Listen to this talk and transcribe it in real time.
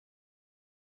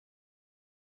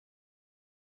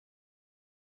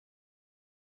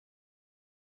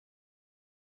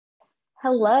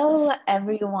Hello,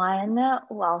 everyone.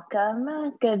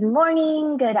 Welcome. Good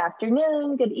morning, good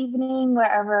afternoon, good evening,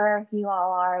 wherever you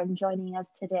all are and joining us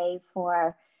today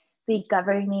for the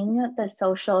Governing the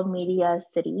Social Media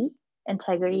City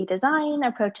Integrity Design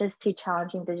Approaches to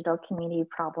Challenging Digital Community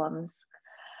Problems.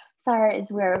 Sar is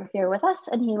here with us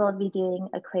and he will be doing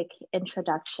a quick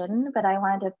introduction, but I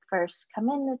wanted to first come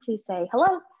in to say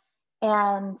hello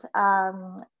and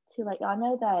to let y'all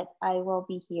know that I will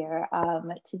be here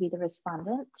to be the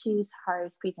respondent to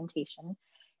Sahara's presentation.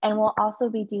 And we'll also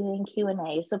be doing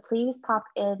Q&A. So please pop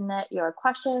in your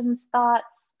questions, thoughts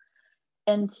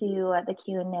into the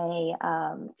Q&A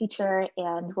feature,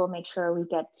 and we'll make sure we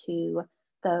get to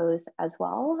those as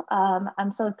well.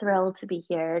 I'm so thrilled to be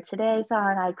here. Today,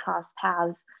 Sahar and I crossed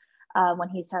paths when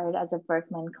he started as a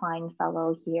Berkman Klein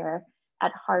Fellow here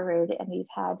at Harvard, and we've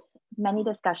had many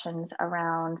discussions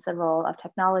around the role of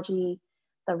technology,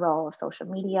 the role of social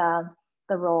media,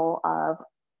 the role of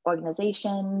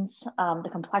organizations, the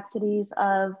complexities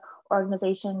of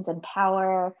organizations and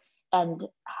power, and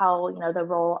how, the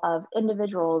role of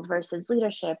individuals versus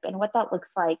leadership and what that looks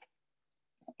like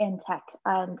in tech.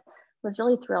 And was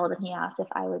really thrilled when he asked if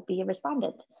I would be a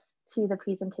respondent to the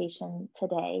presentation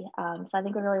today. So I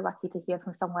think we're really lucky to hear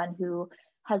from someone who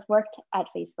has worked at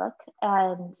Facebook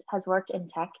and has worked in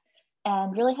tech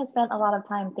and really has spent a lot of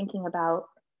time thinking about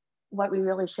what we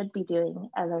really should be doing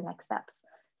as our next steps.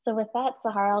 So with that,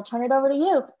 Sahar, I'll turn it over to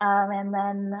you, and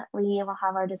then we will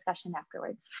have our discussion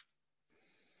afterwards.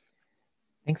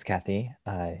 Thanks, Kathy.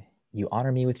 You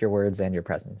honor me with your words and your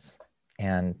presence.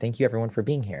 And thank you everyone for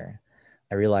being here.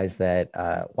 I realize that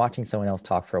watching someone else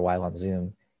talk for a while on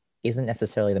Zoom isn't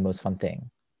necessarily the most fun thing.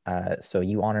 So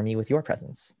you honor me with your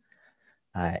presence.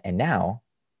 And now,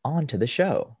 on to the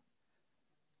show.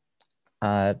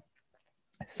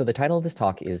 So the title of this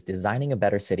talk is Designing a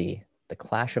Better City, the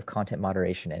Clash of Content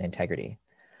Moderation and Integrity.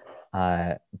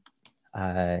 And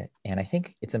I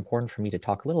think it's important for me to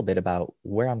talk a little bit about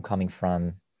where I'm coming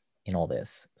from in all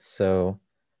this. So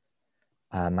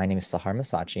my name is Sahar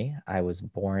Masachi. I was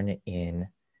born in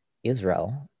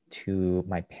Israel to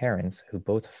my parents who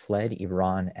both fled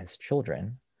Iran as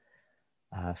children,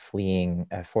 fleeing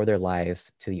for their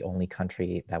lives to the only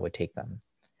country that would take them.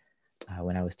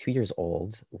 When I was 2 years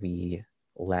old, we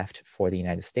left for the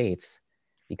United States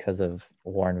because of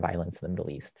war and violence in the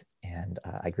Middle East. And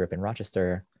I grew up in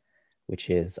Rochester, which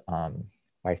is where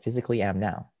I physically am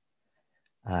now,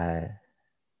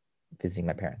 visiting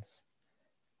my parents.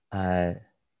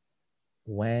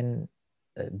 When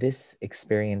this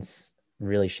experience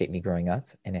really shaped me growing up,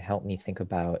 and it helped me think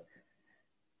about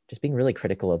just being really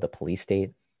critical of the police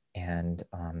state and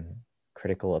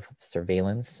critical of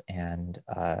surveillance and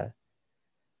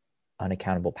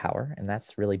unaccountable power. And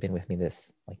that's really been with me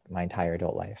my entire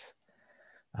adult life.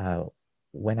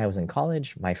 When I was in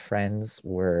college, my friends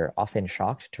were often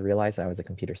shocked to realize I was a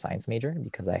computer science major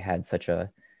because I had such a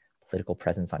political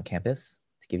presence on campus,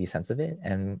 to give you a sense of it.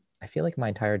 And I feel like my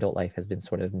entire adult life has been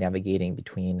sort of navigating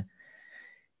between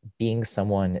being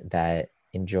someone that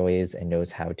enjoys and knows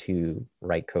how to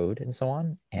write code and so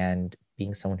on, and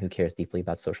being someone who cares deeply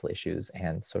about social issues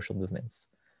and social movements.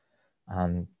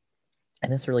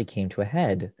 And this really came to a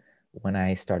head when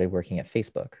I started working at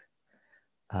Facebook.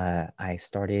 I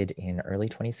started in early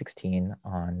 2016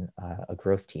 on a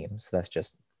growth team. So that's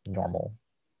just normal,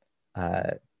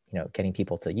 getting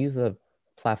people to use the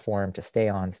platform, to stay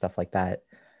on, stuff like that.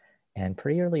 And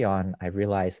pretty early on, I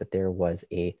realized that there was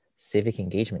a civic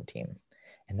engagement team,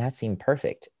 and that seemed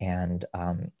perfect. And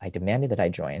I demanded that I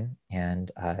join, and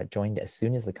joined as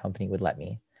soon as the company would let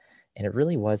me. And it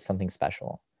really was something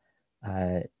special.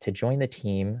 To join the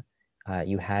team,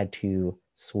 you had to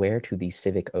swear to the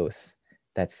civic oath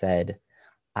that said,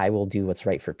 I will do what's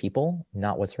right for people,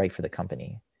 not what's right for the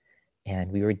company.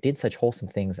 And we did such wholesome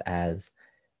things as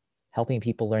helping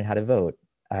people learn how to vote,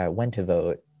 when to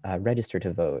vote, register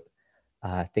to vote,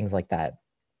 things like that.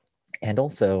 And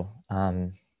also,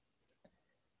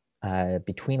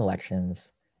 between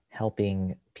elections,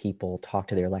 helping people talk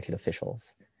to their elected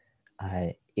officials.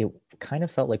 It kind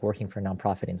of felt like working for a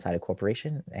nonprofit inside a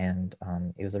corporation, and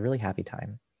it was a really happy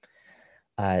time.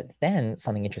 Then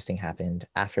something interesting happened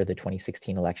after the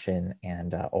 2016 election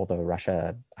and all the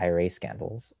Russia IRA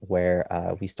scandals, where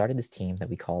we started this team that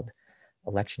we called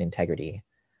Election Integrity,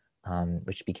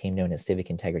 which became known as Civic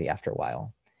Integrity after a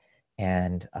while.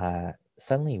 And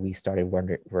suddenly we started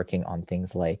working on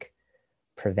things like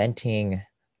preventing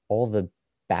all the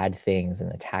bad things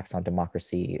and attacks on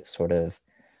democracy, sort of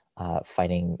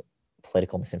fighting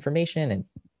political misinformation and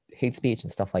hate speech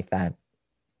and stuff like that.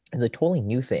 It's a totally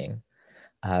new thing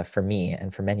for me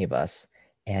and for many of us.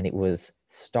 And it was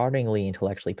startlingly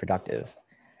intellectually productive.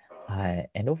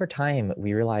 And over time,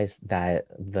 we realized that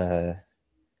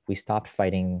we stopped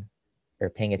fighting or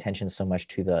paying attention so much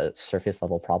to the surface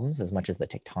level problems as much as the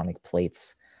tectonic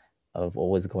plates of what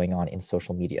was going on in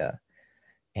social media.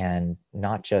 And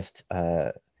not just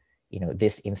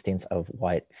this instance of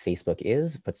what Facebook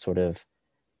is, but sort of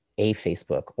a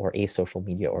Facebook or a social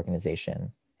media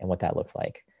organization and what that looked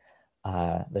like.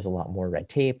 There's a lot more red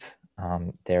tape.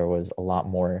 There was a lot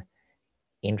more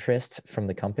interest from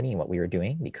the company in what we were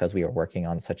doing because we were working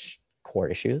on such core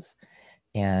issues.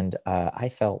 And I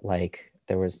felt like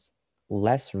there was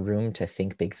less room to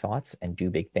think big thoughts and do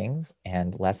big things,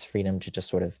 and less freedom to just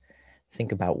sort of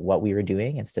think about what we were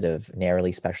doing instead of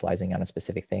narrowly specializing on a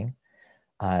specific thing.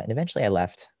 And eventually I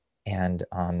left, and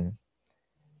I'm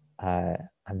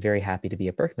very happy to be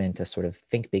at Berkman to sort of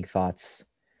think big thoughts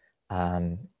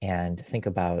and think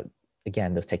about,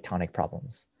 again, those tectonic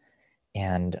problems.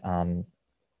 And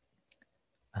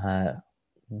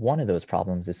one of those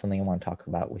problems is something I want to talk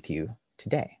about with you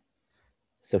today.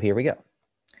 So here we go.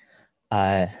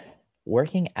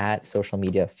 Working at social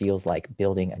media feels like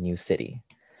building a new city.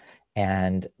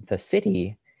 And the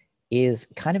city is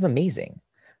kind of amazing.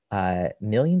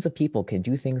 Millions of people can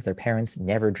do things their parents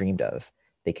never dreamed of.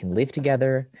 They can live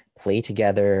together, play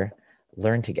together,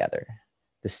 learn together.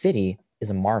 The city is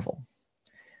a marvel.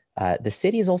 The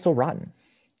city is also rotten.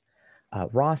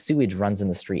 Raw sewage runs in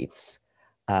the streets.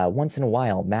 Once in a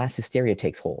while, mass hysteria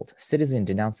takes hold. Citizen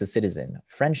denounces citizen.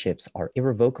 Friendships are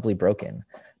irrevocably broken.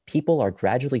 People are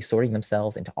gradually sorting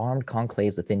themselves into armed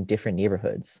conclaves within different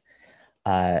neighborhoods.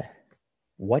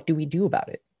 What do we do about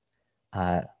it?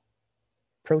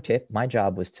 Pro tip, my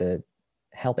job was to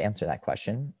help answer that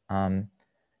question.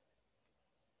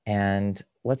 And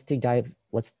let's dig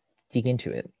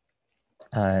into it.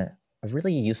 A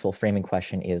really useful framing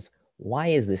question is, why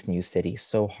is this new city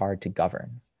so hard to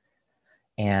govern?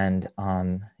 And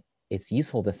it's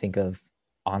useful to think of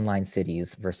online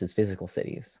cities versus physical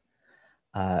cities.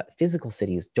 Physical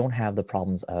cities don't have the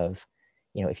problems of,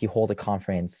 if you hold a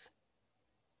conference,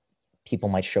 people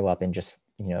might show up and just,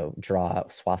 draw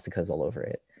swastikas all over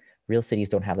it. Real cities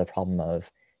don't have the problem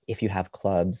of, if you have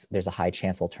clubs, there's a high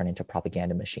chance they'll turn into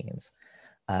propaganda machines.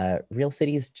 Real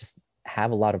cities just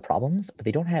have a lot of problems, but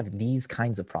they don't have these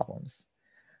kinds of problems.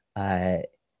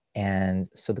 And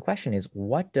so the question is,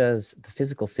 what does the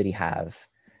physical city have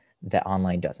that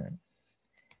online doesn't?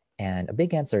 And a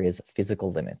big answer is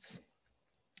physical limits.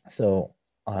 So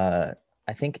I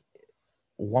think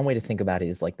one way to think about it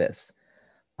is like this.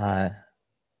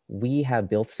 We have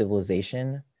built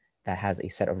civilization that has a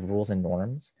set of rules and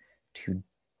norms to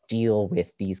deal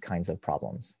with these kinds of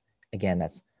problems. Again,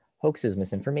 that's hoaxes,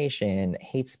 misinformation,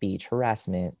 hate speech,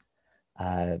 harassment,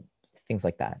 things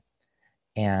like that.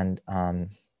 And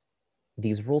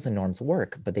these rules and norms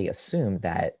work, but they assume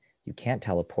that you can't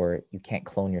teleport, you can't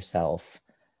clone yourself,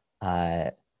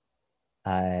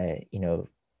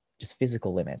 just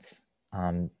physical limits.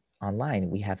 Online,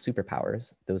 we have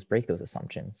superpowers. Those break those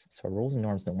assumptions. So rules and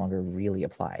norms no longer really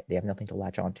apply. They have nothing to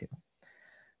latch onto.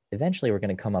 Eventually, we're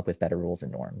going to come up with better rules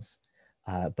and norms.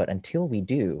 But until we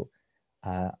do,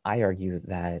 I argue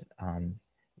that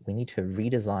we need to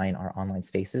redesign our online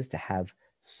spaces to have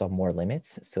some more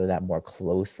limits so that more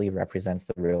closely represents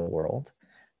the real world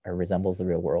or resembles the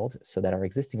real world, so that our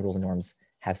existing rules and norms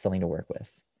have something to work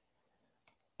with.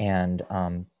 And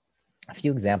a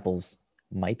few examples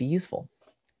might be useful.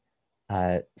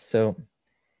 So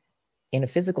in a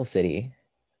physical city,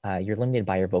 you're limited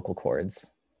by your vocal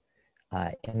cords.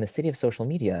 In the city of social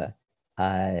media,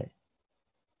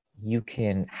 you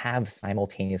can have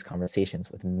simultaneous conversations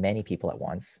with many people at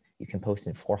once. You can post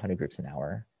in 400 groups an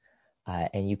hour,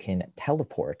 and you can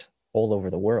teleport all over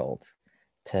the world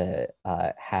to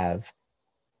have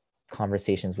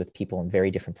conversations with people in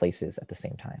very different places at the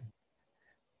same time.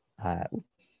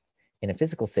 In a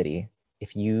physical city,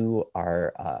 if you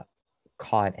are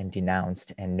caught and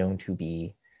denounced and known to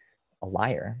be a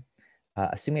liar,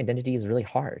 assuming identity is really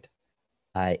hard.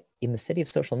 In the city of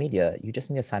social media, you just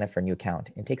need to sign up for a new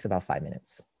account. It takes about 5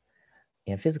 minutes.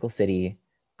 In a physical city,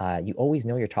 you always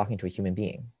know you're talking to a human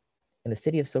being. In the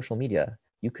city of social media,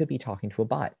 you could be talking to a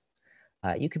bot.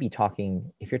 You could be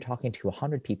talking, if you're talking to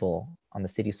 100 people on the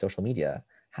city's social media,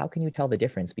 how can you tell the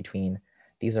difference between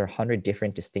these are 100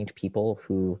 different distinct people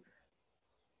who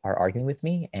are arguing with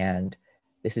me, and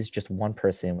this is just one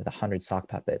person with 100 sock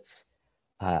puppets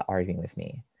arguing with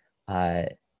me?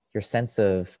 Your sense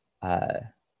of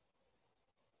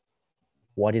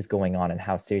what is going on and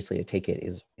how seriously to take it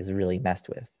is really messed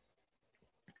with.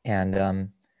 And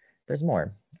there's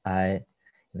more. In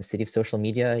the city of social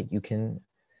media, you can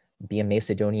be a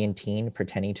Macedonian teen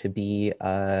pretending to be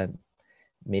a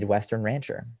Midwestern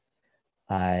rancher.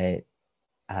 It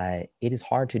is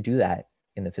hard to do that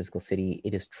in the physical city.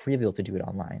 It is trivial to do it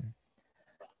online.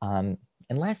 And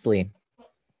lastly,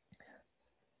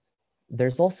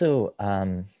 there's also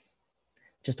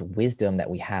just wisdom that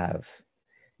we have,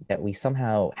 that we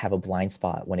somehow have a blind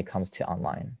spot when it comes to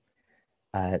online.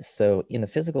 So in the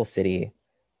physical city,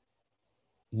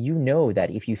 you know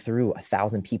that if you threw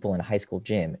 1,000 people in a high school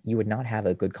gym, you would not have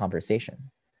a good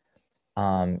conversation.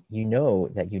 You know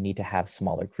that you need to have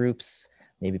smaller groups,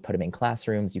 maybe put them in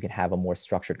classrooms. You can have a more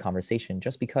structured conversation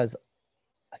just because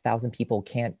 1,000 people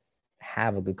can't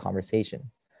have a good conversation.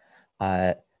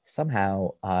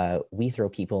 Somehow we throw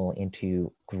people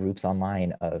into groups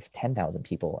online of 10,000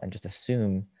 people and just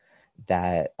assume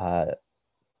that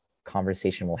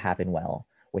conversation will happen well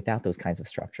without those kinds of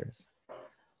structures.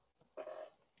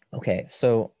 Okay,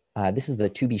 so this is the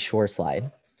to be sure slide.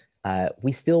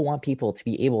 We still want people to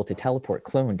be able to teleport,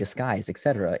 clone, disguise,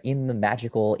 etc. in the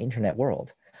magical internet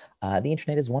world. The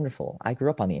internet is wonderful. I grew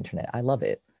up on the internet. I love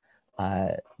it.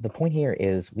 The point here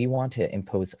is we want to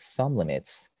impose some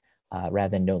limits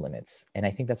rather than no limits. And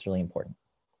I think that's really important.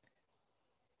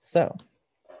 So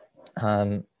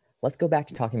let's go back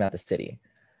to talking about the city.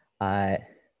 The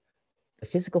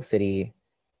physical city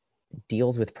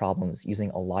deals with problems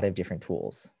using a lot of different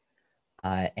tools.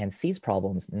 And sees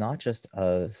problems not just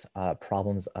as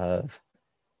problems of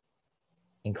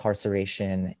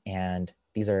incarceration and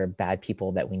these are bad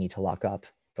people that we need to lock up,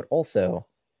 but also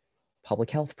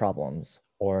public health problems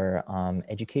or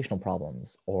educational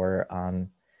problems, or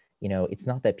it's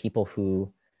not that people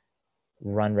who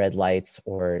run red lights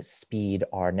or speed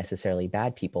are necessarily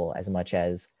bad people as much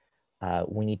as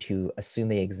we need to assume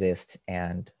they exist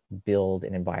and build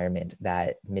an environment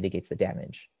that mitigates the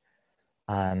damage.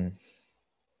 But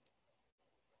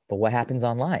what happens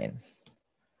online?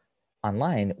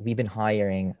 Online, we've been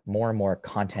hiring more and more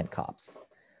content cops.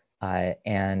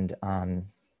 And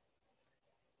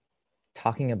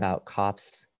talking about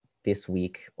cops this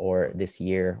week or this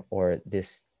year or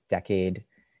this decade,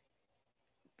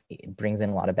 it brings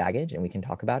in a lot of baggage and we can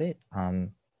talk about it.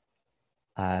 Let's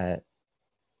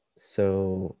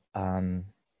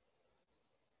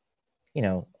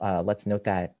note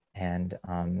that and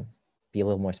be a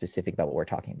little more specific about what we're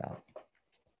talking about.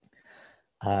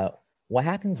 What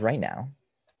happens right now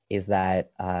is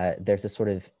that there's this sort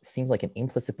of, seems like an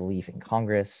implicit belief in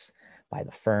Congress, by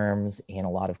the firms, in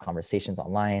a lot of conversations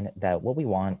online, that what we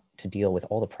want to deal with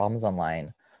all the problems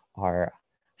online are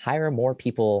hire more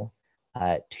people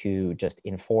to just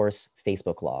enforce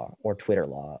Facebook law or Twitter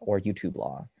law or YouTube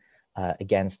law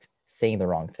against saying the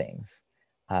wrong things.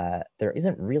 There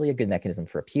isn't really a good mechanism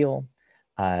for appeal.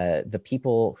 The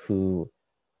people who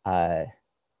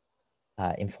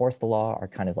enforce the law are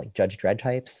kind of like Judge Dredd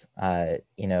types.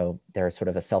 They're sort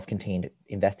of a self-contained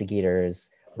investigators,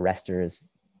 arresters,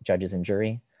 judges, and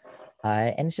jury.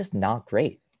 And it's just not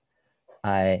great.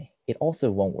 It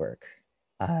also won't work.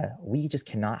 We just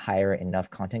cannot hire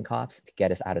enough content cops to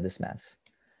get us out of this mess.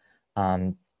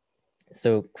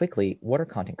 So quickly, what are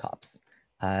content cops?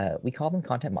 We call them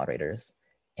content moderators,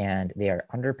 and they are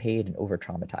underpaid and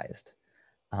over-traumatized.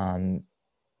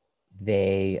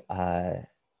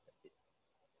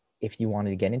 If you wanted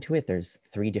to get into it, there's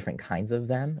 3 different kinds of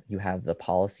them. You have the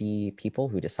policy people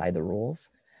who decide the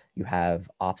rules. You have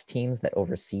ops teams that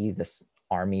oversee this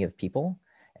army of people.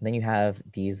 And then you have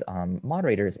these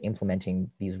moderators implementing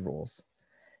these rules.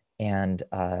 And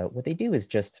what they do is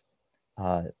just,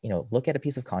 look at a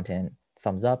piece of content,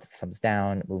 thumbs up, thumbs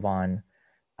down, move on.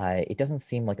 It doesn't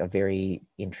seem like a very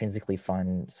intrinsically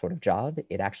fun sort of job.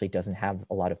 It actually doesn't have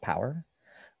a lot of power.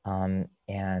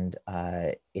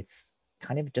 It's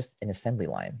kind of just an assembly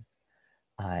line.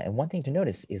 And one thing to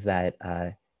notice is that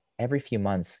every few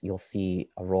months, you'll see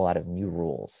a rollout of new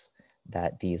rules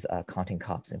that these content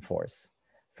cops enforce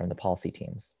from the policy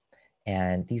teams.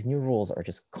 And these new rules are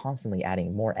just constantly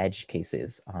adding more edge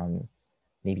cases,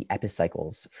 maybe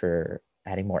epicycles for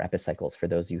adding more epicycles for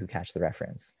those of you who catch the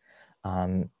reference.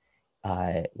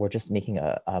 We're just making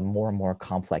a more and more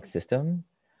complex system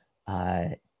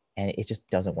and it just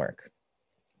doesn't work.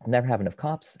 We'll never have enough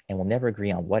cops and we'll never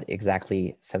agree on what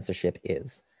exactly censorship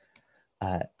is.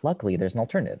 Luckily, there's an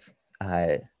alternative.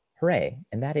 Hooray,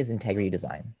 and that is integrity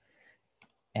design.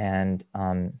 And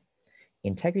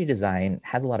integrity design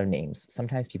has a lot of names.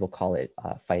 Sometimes people call it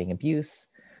fighting abuse.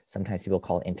 Sometimes people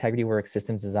call it integrity work,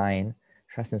 systems design.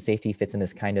 Trust and safety fits in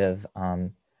this kind of,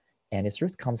 and its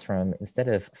roots comes from, instead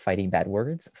of fighting bad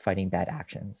words, fighting bad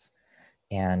actions.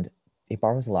 And it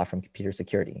borrows a lot from computer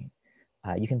security.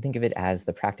 You can think of it as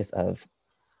the practice of,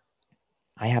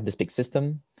 I have this big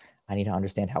system. I need to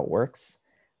understand how it works.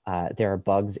 There are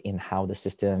bugs in how the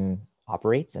system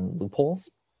operates and loopholes.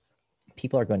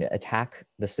 People are going to attack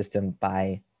the system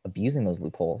by abusing those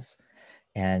loopholes.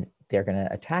 And they're going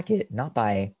to attack it not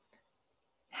by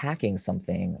hacking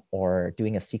something or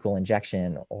doing a SQL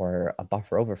injection or a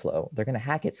buffer overflow. They're going to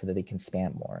hack it so that they can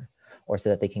spam more, or so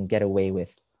that they can get away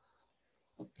with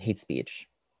hate speech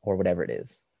or whatever it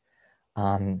is.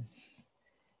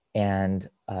 And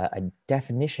a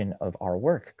definition of our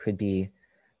work could be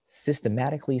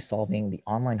systematically solving the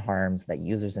online harms that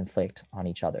users inflict on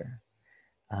each other.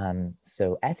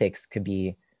 So ethics could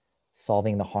be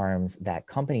solving the harms that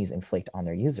companies inflict on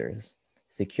their users.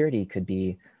 Security could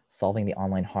be solving the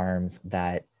online harms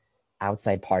that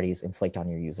outside parties inflict on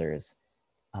your users.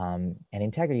 And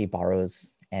integrity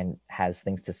borrows and has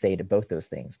things to say to both those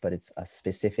things, but it's a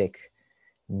specific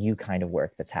new kind of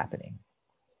work that's happening.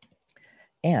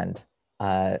 And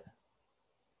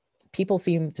people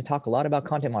seem to talk a lot about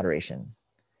content moderation.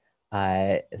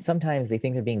 Sometimes they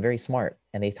think they're being very smart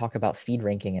and they talk about feed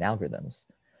ranking and algorithms.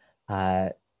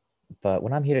 But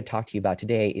what I'm here to talk to you about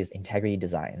today is integrity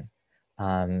design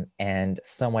and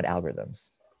somewhat algorithms.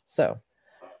 So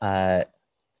there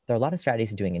are a lot of strategies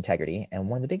to doing integrity. And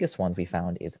one of the biggest ones we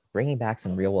found is bringing back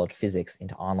some real world physics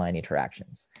into online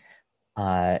interactions.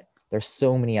 There's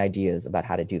so many ideas about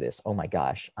how to do this. Oh my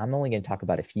gosh, I'm only going to talk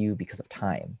about a few because of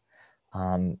time.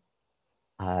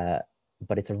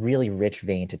 But it's a really rich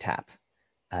vein to tap.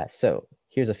 So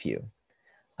here's a few.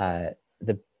 You're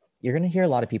going to hear a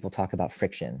lot of people talk about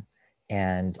friction,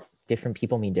 and different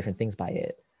people mean different things by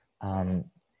it.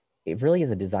 It really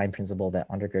is a design principle that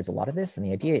undergirds a lot of this. And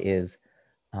the idea is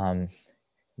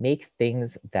make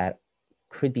things that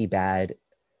could be bad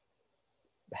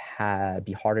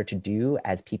be harder to do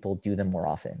as people do them more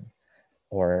often.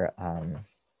 Or,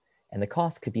 and the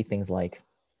cost could be things like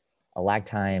a lag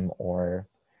time or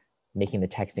making the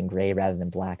text in gray rather than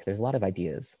black. There's a lot of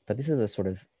ideas, but this is a sort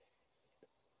of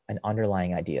an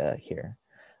underlying idea here.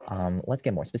 Let's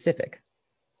get more specific.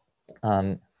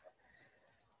 A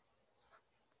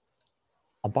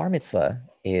bar mitzvah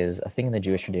is a thing in the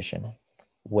Jewish tradition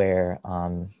where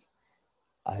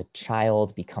a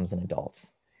child becomes an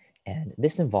adult. And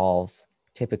this involves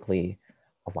typically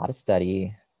a lot of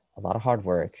study, a lot of hard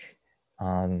work,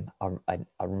 a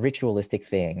ritualistic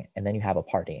thing, and then you have a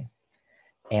party.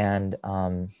 And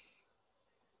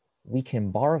we can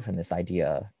borrow from this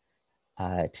idea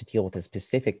to deal with a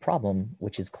specific problem,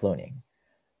 which is cloning.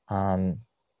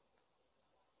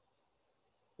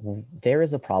 There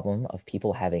is a problem of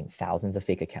people having thousands of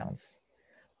fake accounts.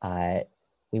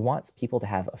 We want people to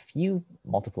have a few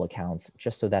multiple accounts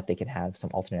just so that they can have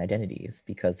some alternate identities,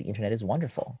 because the internet is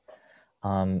wonderful.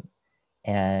 And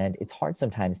it's hard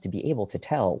sometimes to be able to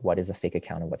tell what is a fake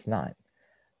account and what's not.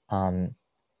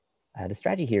 The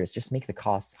strategy here is just make the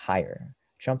costs higher.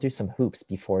 Jump through some hoops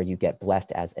before you get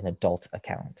blessed as an adult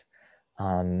account.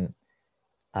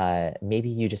 Maybe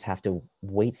you just have to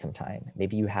wait some time.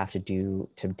 Maybe you have to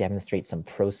demonstrate some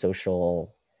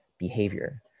pro-social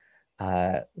behavior.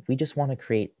 We just want to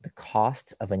create the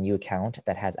cost of a new account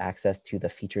that has access to the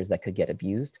features that could get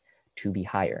abused to be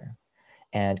higher.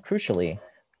 And crucially,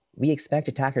 we expect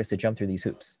attackers to jump through these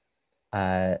hoops.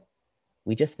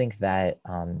 We just think that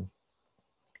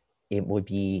it would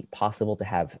be possible to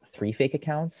have 3 fake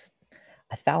accounts.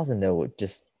 1,000 though would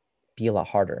just be a lot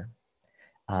harder.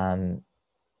 And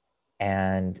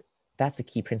that's a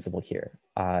key principle here.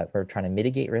 We're trying to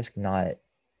mitigate risk, not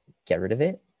get rid of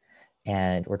it.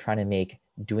 And we're trying to make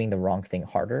doing the wrong thing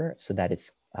harder so that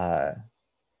it's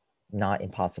not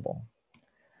impossible.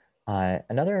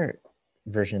 Another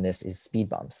version of this is speed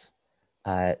bumps.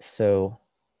 So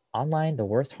online, the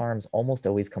worst harms almost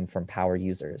always come from power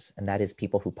users, and that is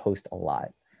people who post a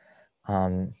lot.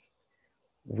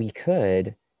 We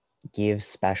could give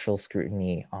special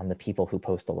scrutiny on the people who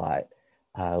post a lot.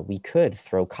 We could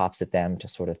throw cops at them to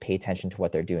sort of pay attention to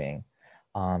what they're doing.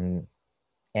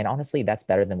 And honestly, that's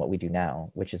better than what we do now,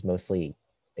 which is mostly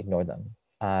ignore them.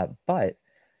 But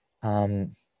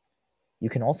you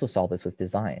can also solve this with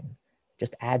design.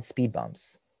 Just add speed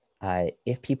bumps.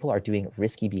 If people are doing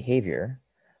risky behavior,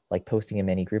 like posting in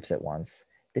many groups at once,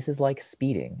 this is like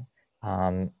speeding.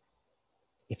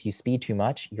 If you speed too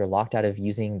much, you're locked out of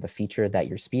using the feature that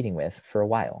you're speeding with for a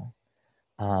while.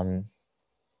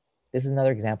 This is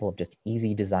another example of just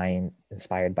easy design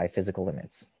inspired by physical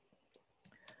limits.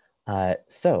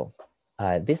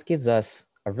 This gives us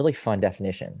a really fun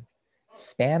definition.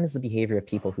 Spam is the behavior of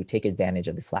people who take advantage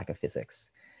of this lack of physics.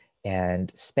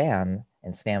 And spam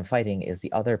fighting is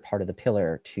the other part of the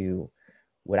pillar to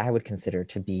what I would consider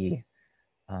to be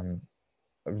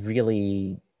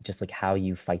really just like how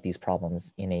you fight these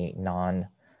problems in a non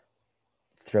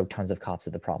throw tons of cops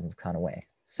at the problems kind of way.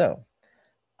 So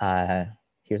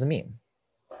here's a meme.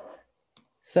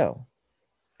 So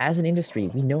as an industry,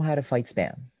 we know how to fight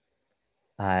spam.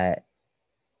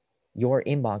 Your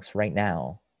inbox right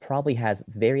now probably has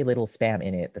very little spam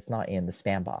in it that's not in the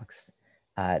spam box.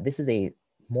 This is a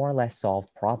more or less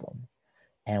solved problem.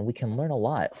 And we can learn a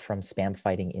lot from spam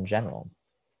fighting in general.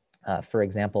 For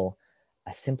example,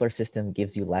 a simpler system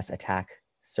gives you less attack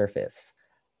surface.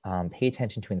 Pay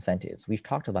attention to incentives. We've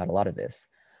talked about a lot of this.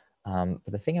 But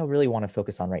the thing I really want to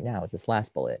focus on right now is this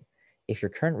last bullet. If your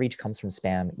current reach comes from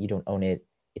spam, you don't own it.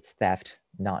 It's theft,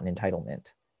 not an entitlement.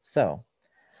 So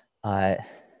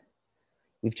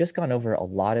we've just gone over a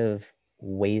lot of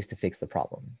ways to fix the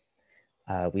problem.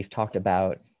 We've talked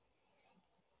about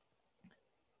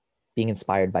being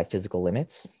inspired by physical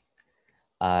limits.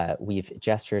 We've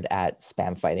gestured at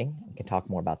spam fighting. We can talk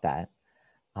more about that.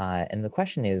 And the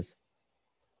question is,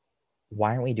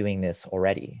 why aren't we doing this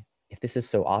already? If this is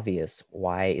so obvious,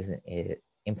 why isn't it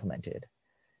implemented?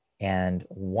 And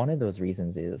one of those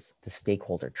reasons is the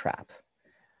stakeholder trap.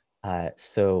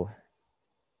 So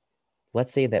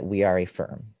let's say that we are a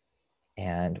firm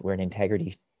and we're an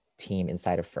integrity team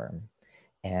inside a firm.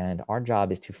 And our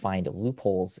job is to find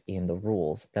loopholes in the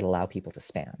rules that allow people to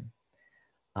spam.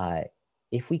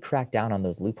 If we crack down on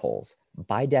those loopholes,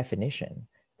 by definition,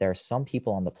 there are some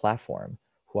people on the platform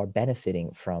who are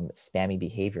benefiting from spammy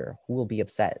behavior who will be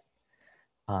upset.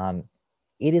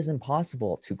 It is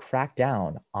impossible to crack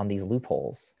down on these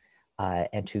loopholes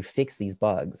and to fix these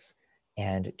bugs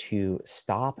and to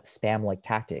stop spam-like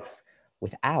tactics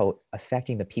without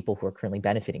affecting the people who are currently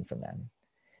benefiting from them.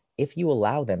 If you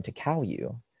allow them to cow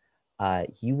you,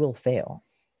 you will fail.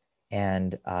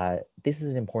 And this is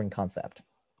an important concept.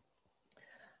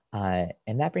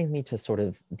 And that brings me to sort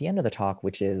of the end of the talk,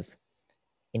 which is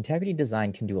integrity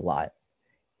design can do a lot.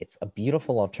 It's a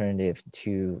beautiful alternative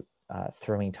to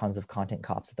throwing tons of content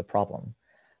cops at the problem,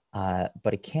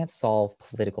 but it can't solve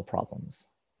political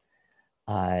problems.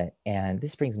 And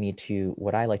this brings me to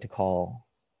what I like to call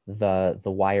the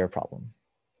wire problem.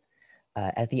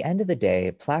 At the end of the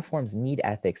day, platforms need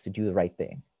ethics to do the right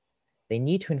thing. They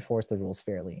need to enforce the rules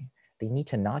fairly. They need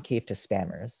to not cave to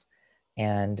spammers,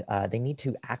 and they need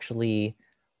to actually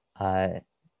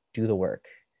do the work.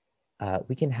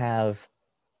 We can have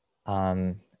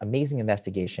amazing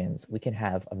investigations. We can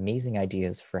have amazing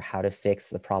ideas for how to fix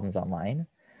the problems online,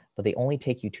 but they only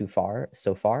take you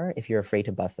so far if you're afraid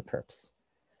to bust the perps.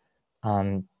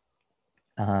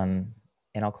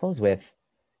 And I'll close with,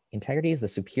 integrity is the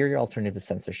superior alternative to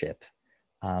censorship.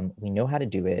 We know how to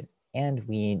do it, and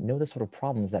we know the sort of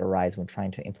problems that arise when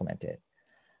trying to implement it.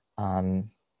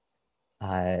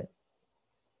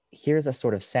 Here's a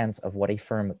sort of sense of what a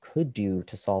firm could do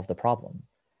to solve the problem.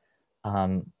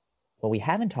 What we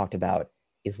haven't talked about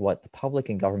is what the public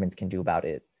and governments can do about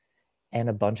it, and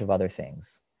a bunch of other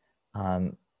things.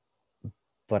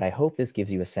 But I hope this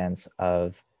gives you a sense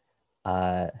of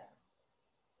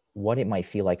what it might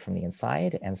feel like from the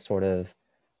inside and sort of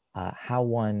how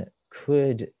one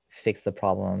could fix the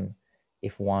problem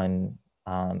if one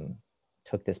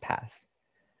took this path.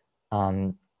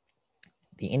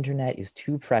 The internet is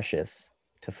too precious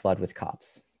to flood with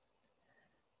cops.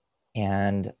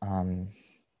 And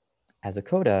as a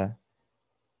coda,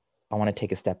 I want to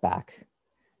take a step back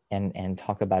and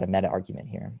talk about a meta argument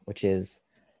here, which is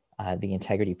the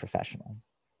integrity professional.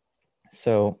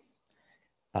 So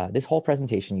this whole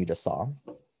presentation you just saw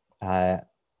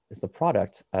is the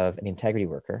product of an integrity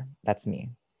worker. That's me.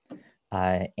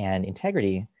 And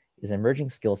integrity is an emerging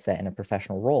skill set and a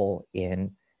professional role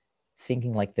in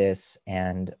thinking like this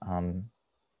and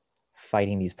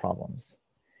fighting these problems.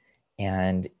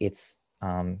 And it's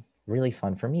really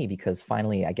fun for me because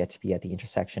finally I get to be at the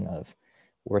intersection of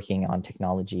working on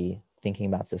technology, thinking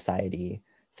about society,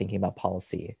 thinking about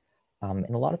policy. And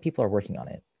a lot of people are working on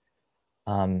it.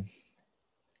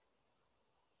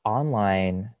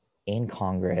 Online, in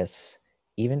Congress,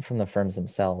 even from the firms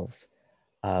themselves,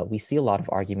 we see a lot of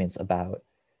arguments about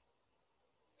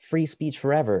free speech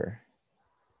forever.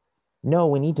 No,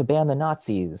 we need to ban the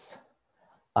Nazis.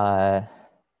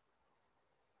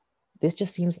 This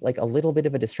just seems like a little bit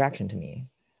of a distraction to me.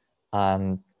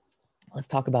 Let's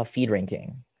talk about feed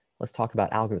ranking. Let's talk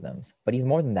about algorithms. But even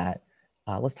more than that,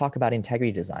 let's talk about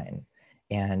integrity design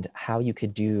and how you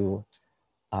could do,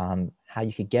 how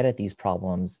you could get at these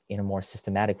problems in a more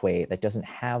systematic way that doesn't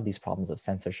have these problems of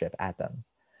censorship at them.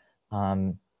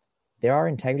 There are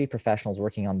integrity professionals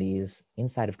working on these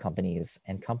inside of companies,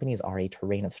 and companies are a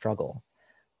terrain of struggle.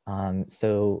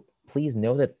 So please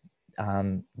know that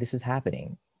this is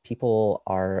happening. People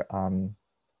are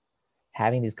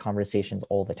having these conversations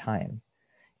all the time.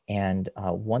 And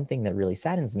one thing that really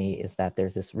saddens me is that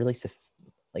there's this really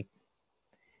like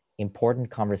important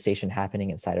conversation happening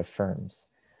inside of firms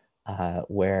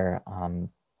where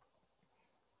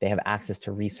they have access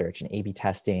to research and A/B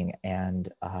testing and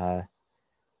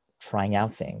trying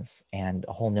out things and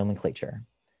a whole nomenclature.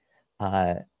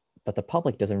 But the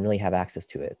public doesn't really have access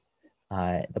to it.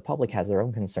 The public has their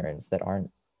own concerns that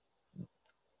aren't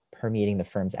permeating the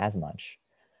firms as much.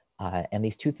 And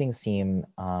these two things seem,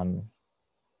 I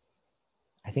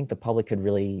think the public could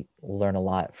really learn a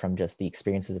lot from just the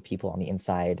experiences of people on the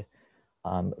inside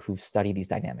who've studied these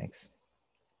dynamics.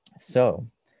 So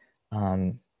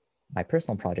my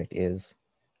personal project is,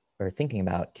 or thinking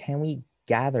about, can we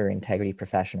gather integrity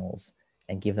professionals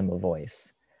and give them a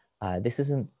voice? This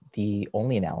isn't the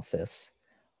only analysis.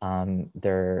 There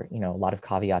are, a lot of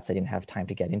caveats I didn't have time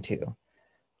to get into.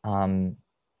 And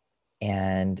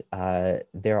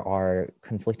there are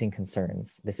conflicting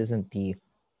concerns. This isn't the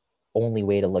only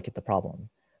way to look at the problem,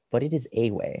 but it is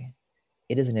a way.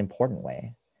 It is an important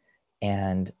way.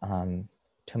 And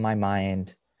to my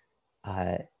mind,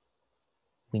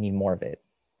 we need more of it.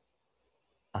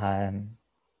 And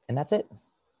that's it.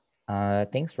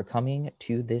 Thanks for coming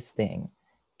to this thing.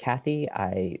 Kathy,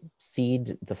 I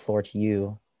cede the floor to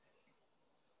you.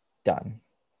 Done.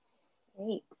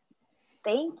 Great.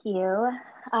 Thank you.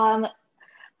 Hi,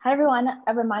 everyone.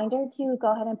 A reminder to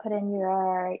go ahead and put in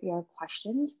your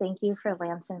questions. Thank you for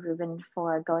Lance and Ruben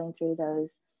for going through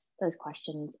those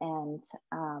questions and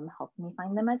helping me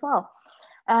find them as well.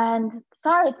 And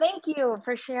Sarah, thank you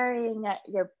for sharing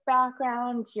your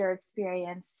background, your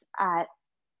experience at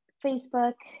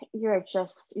Facebook, your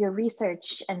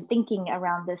research and thinking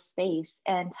around this space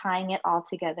and tying it all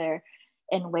together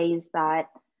in ways that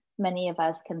many of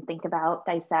us can think about,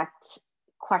 dissect,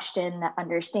 question,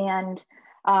 understand.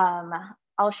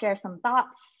 I'll share some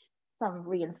thoughts, some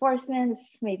reinforcements,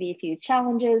 maybe a few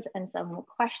challenges and some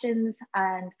questions,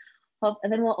 and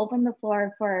then we'll open the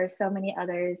floor for so many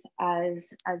others as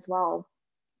well.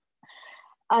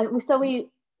 So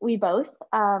we both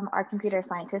are computer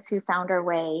scientists who found our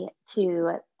way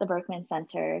to the Berkman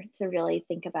Center to really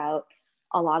think about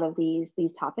a lot of these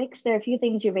topics. There are a few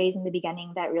things you raised in the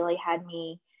beginning that really had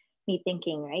me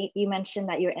thinking, right? You mentioned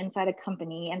that you're inside a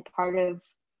company and part of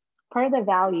the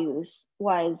values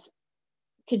was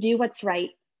to do what's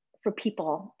right for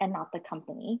people and not the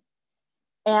company.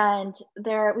 And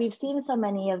we've seen so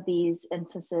many of these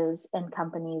instances in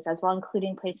companies as well,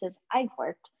 including places I've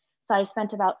worked. So I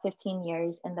spent about 15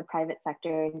 years in the private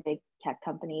sector in big tech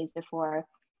companies before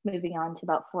moving on to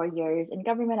about 4 years in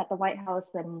government at the White House,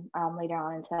 then later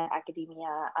on into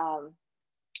academia.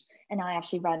 And now I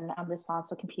actually run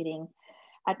responsible computing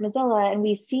at Mozilla. And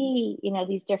we see,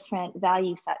 these different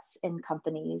value sets in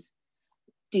companies.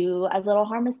 Do as little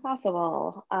harm as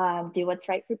possible, do what's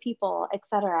right for people,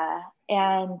 etc.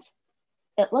 And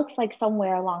it looks like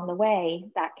somewhere along the way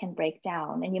that can break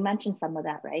down. And you mentioned some of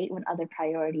that, right? When other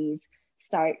priorities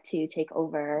start to take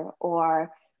over, or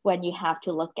when you have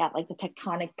to look at like the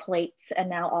tectonic plates and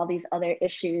now all these other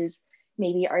issues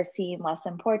maybe are seen less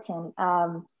important.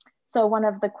 So one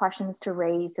of the questions to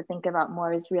raise, to think about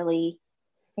more, is really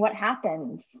what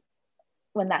happens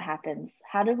when that happens?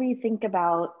 How do we think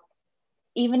about,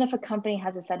 even if a company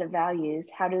has a set of values,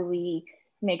 how do we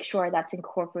make sure that's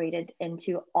incorporated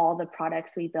into all the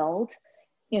products we build?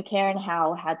 Karen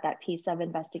Howe had that piece of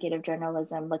investigative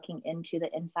journalism looking into the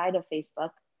inside of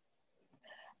Facebook.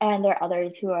 And there are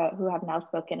others who have now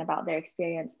spoken about their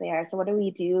experience there. So what do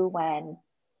we do when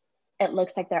it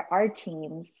looks like there are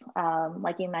teams,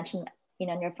 like you mentioned,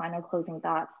 in your final closing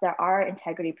thoughts, there are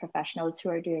integrity professionals who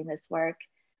are doing this work.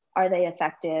 Are they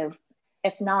effective?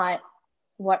 If not,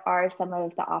 what are some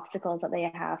of the obstacles that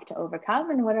they have to overcome,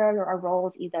 and what are our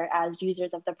roles either as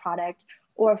users of the product,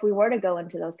 or if we were to go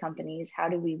into those companies, how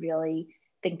do we really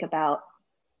think about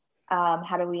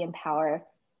how do we empower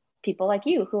people like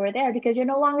you who are there because you're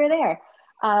no longer there?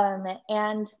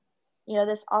 And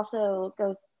this also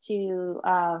goes to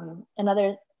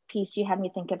another piece you had me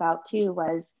think about too,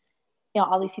 was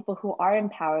all these people who are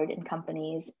empowered in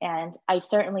companies. And I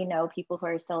certainly know people who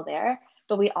are still there,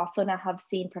 but we also now have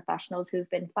seen professionals who've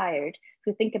been fired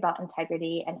who think about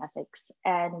integrity and ethics.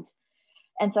 And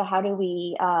so how do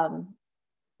we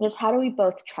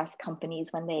both trust companies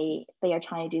when they are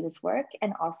trying to do this work,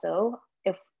 and also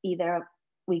if either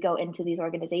we go into these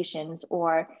organizations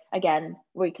or again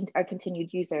we are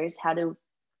continued users, how do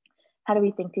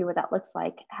we think through what that looks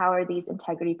like? How are these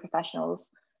integrity professionals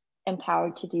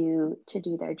empowered to do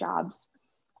their jobs?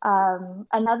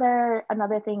 Another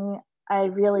thing I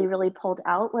really pulled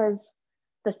out was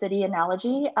the city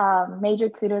analogy. Major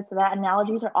kudos to that.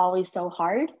 Analogies are always so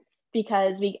hard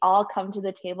because we all come to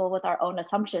the table with our own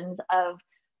assumptions of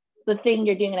the thing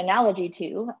you're doing an analogy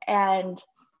to, and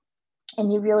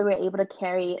you really were able to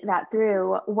carry that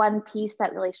through. One piece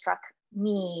that really struck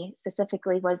me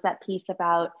specifically was that piece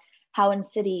about how in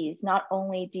cities, not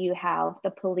only do you have the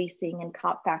policing and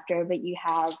cop factor, but you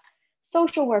have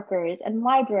social workers and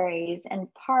libraries and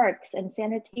parks and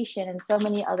sanitation and so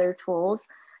many other tools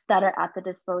that are at the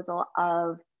disposal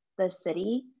of the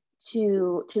city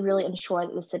to really ensure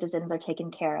that the citizens are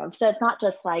taken care of. So it's not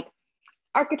just like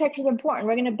architecture is important,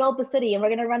 we're going to build the city and we're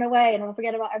going to run away and we'll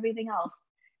forget about everything else.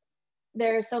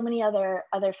 There are so many other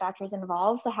factors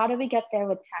involved. So how do we get there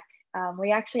with tech?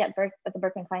 We actually at the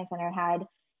Berkman Klein Center had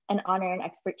an honor and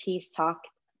expertise talk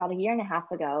about 1.5 years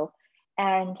ago.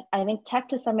 And I think tech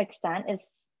to some extent is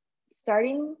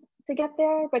starting to get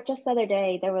there, but just the other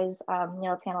day, there was a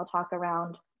panel talk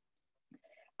around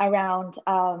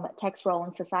tech's role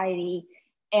in society.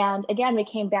 And again, we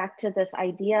came back to this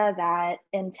idea that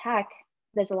in tech,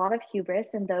 there's a lot of hubris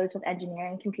in those with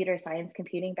engineering, computer science,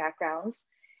 computing backgrounds,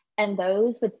 and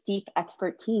those with deep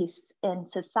expertise in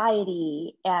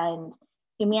society and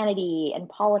humanity and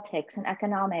politics and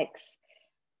economics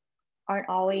aren't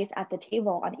always at the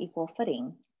table on equal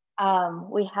footing.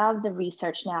 We have the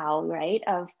research now, right,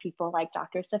 of people like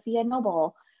Dr. Safiya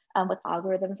Noble with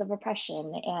Algorithms of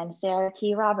Oppression, and Sarah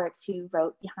T. Roberts, who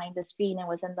wrote Behind the Screen and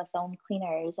was in the film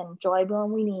Cleaners, and Joy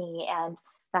Buolamwini, and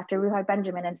Dr. Ruha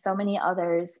Benjamin, and so many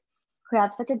others who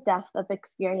have such a depth of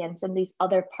experience in these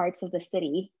other parts of the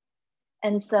city.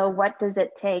 And so what does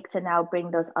it take to now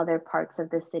bring those other parts of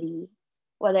the city,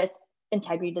 whether it's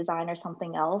integrity design or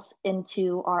something else,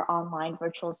 into our online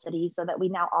virtual city, so that we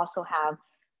now also have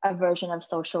a version of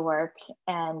social work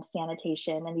and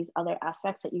sanitation and these other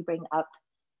aspects that you bring up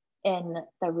in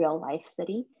the real life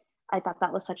city? I thought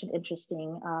that was such an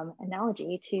interesting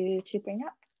analogy to bring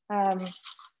up.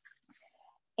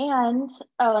 And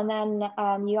then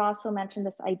you also mentioned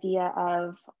this idea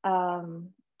of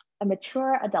a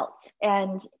mature adult.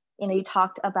 And you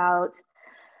talked about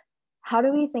how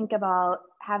do we think about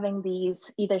having these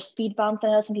either speed bumps, I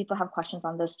know some people have questions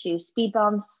on this too, speed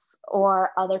bumps or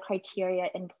other criteria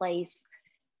in place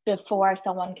before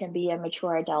someone can be a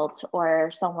mature adult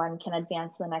or someone can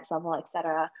advance to the next level, et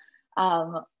cetera.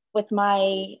 With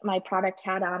my product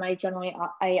hat on,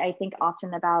 I think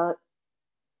often about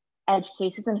edge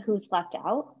cases and who's left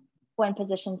out when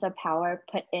positions of power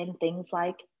put in things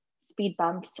like speed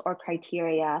bumps or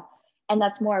criteria. And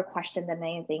that's more a question than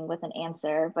anything with an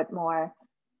answer, but more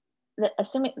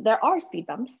assuming there are speed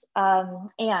bumps,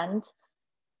 and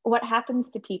what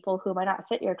happens to people who might not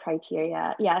fit your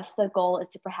criteria? Yes, the goal is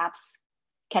to perhaps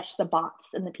catch the bots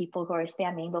and the people who are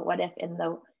spamming, but what if in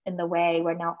the way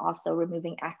we're now also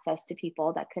removing access to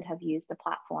people that could have used the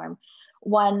platform?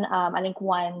 I think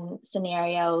one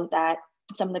scenario that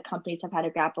some of the companies have had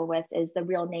to grapple with is the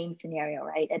real name scenario,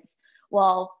 right? It's,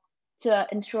 well, to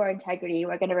ensure integrity,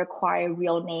 we're going to require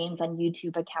real names on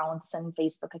YouTube accounts and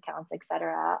Facebook accounts, et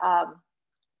cetera.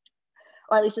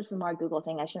 Or at least this is more a Google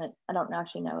thing. I don't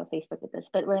actually know if Facebook did this,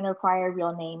 but we're going to require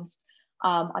real names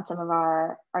on some of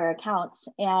our accounts.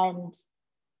 And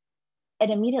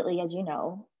immediately, as you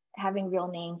know, having real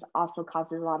names also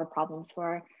causes a lot of problems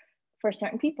for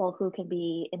certain people who could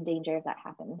be in danger if that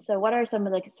happens. So what are some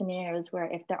of the scenarios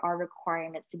where if there are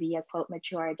requirements to be a quote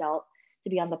mature adult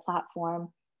to be on the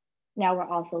platform, now we're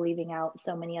also leaving out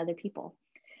so many other people?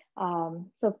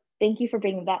 So thank you for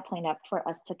bringing that point up for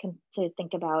us to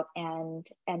think about and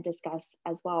discuss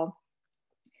as well.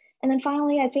 And then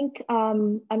finally, I think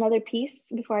another piece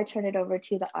before I turn it over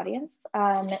to the audience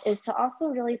is to also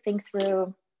really think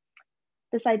through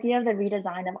this idea of the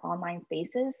redesign of online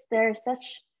spaces.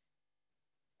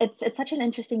 It's such an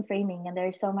interesting framing, and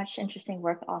there's so much interesting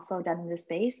work also done in this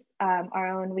space.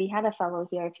 We had a fellow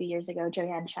here a few years ago,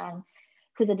 Joanne Chen,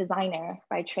 who's a designer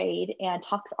by trade and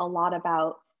talks a lot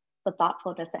about the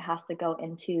thoughtfulness that has to go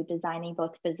into designing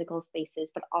both physical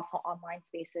spaces, but also online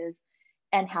spaces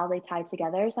and how they tie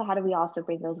together. So how do we also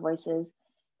bring those voices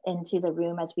into the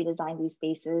room as we design these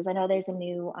spaces? I know there's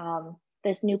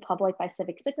New Public by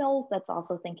Civic Signals that's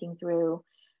also thinking through,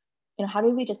 how do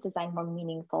we just design more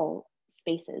meaningful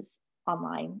spaces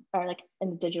online or like in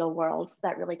the digital world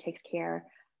that really takes care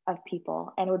of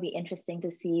people? And it would be interesting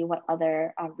to see what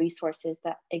other resources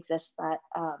that exist that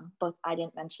both I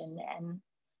didn't mention and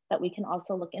that we can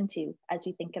also look into as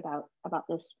we think about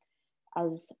this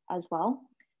as well.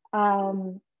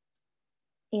 And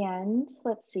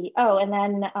let's see. Oh, and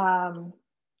then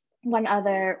one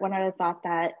other thought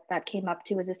that came up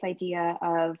too was this idea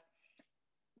of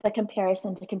the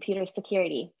comparison to computer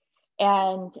security.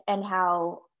 and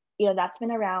how, you know, that's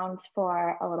been around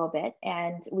for a little bit,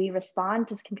 and we respond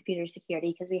to computer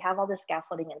security because we have all the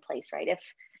scaffolding in place, right?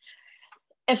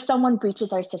 If someone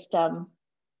breaches our system,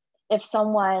 if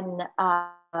someone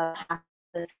at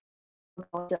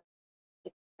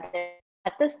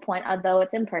this point, although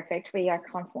it's imperfect, we are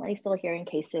constantly still hearing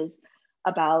cases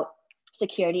about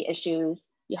security issues.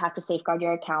 You have to safeguard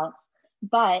your accounts.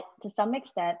 But to some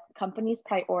extent, companies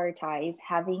prioritize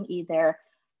having either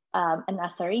an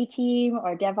SRE team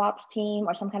or DevOps team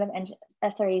or some kind of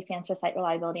SRE stands for site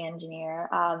reliability engineer,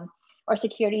 or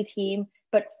security team.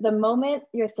 But the moment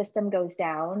your system goes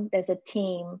down, there's a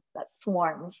team that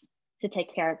swarms to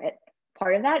take care of it.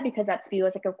 Part of that because that's viewed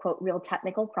as like a quote real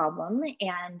technical problem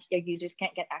and your users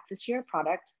can't get access to your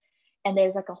product. And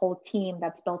there's like a whole team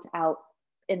that's built out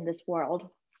in this world.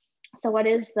 So what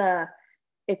is the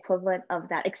equivalent of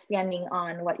that, expanding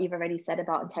on what you've already said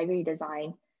about integrity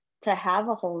design, to have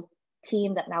a whole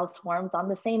team that now swarms on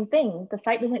the same thing? The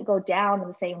site doesn't go down in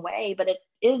the same way, but it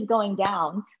is going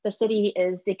down. The city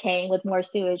is decaying with more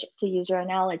sewage, to use your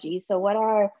analogy. So what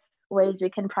are ways we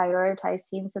can prioritize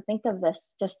teams to think of this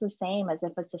just the same as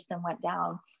if a system went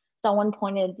down? Someone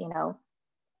pointed, you know,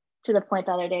 to the point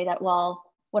the other day that, well,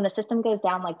 when a system goes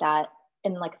down like that,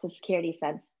 in like the security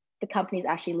sense, the companies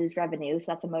actually lose revenue. So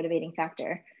that's a motivating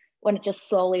factor. When it just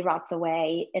slowly rots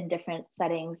away in different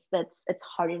settings, it's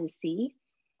harder to see.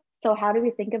 So how do we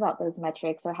think about those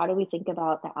metrics, or how do we think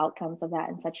about the outcomes of that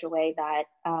in such a way that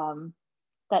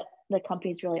that the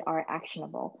companies really are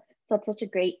actionable? So it's such a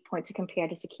great point to compare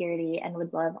to security, and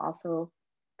would love also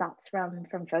thoughts from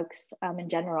folks in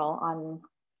general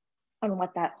on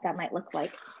what that might look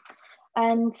like.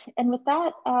 And with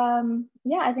that,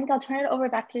 yeah, I think I'll turn it over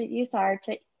back to you, Sar,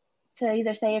 to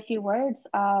either say a few words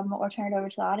or turn it over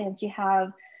to the audience. You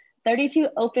have 32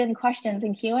 open questions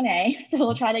in Q&A, so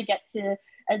we'll try to get to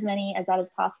as many as that as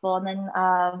possible. And then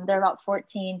there are about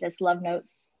 14 just love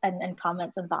notes and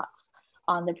comments and thoughts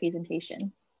on the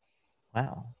presentation.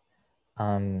 Wow.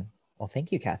 Well,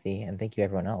 thank you, Kathy, and thank you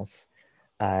everyone else.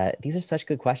 These are such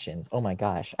good questions. Oh my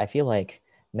gosh, I feel like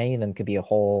many of them could be a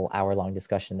whole hour-long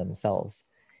discussion themselves.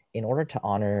 In order to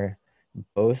honor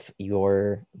both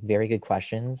your very good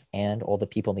questions and all the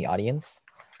people in the audience,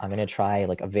 I'm gonna try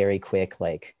like a very quick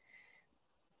like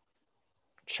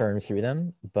churn through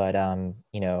them, but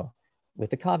you know, with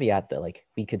the caveat that like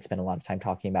we could spend a lot of time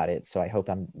talking about it. So I hope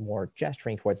I'm more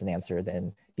gesturing towards an answer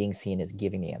than being seen as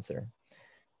giving the answer.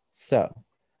 So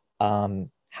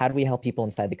how do we help people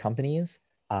inside the companies?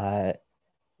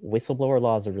 Whistleblower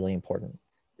laws are really important.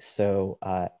 So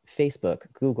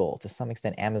Facebook, Google, to some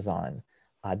extent Amazon,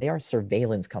 they are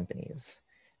surveillance companies.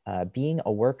 Being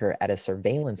a worker at a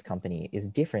surveillance company is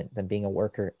different than being a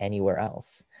worker anywhere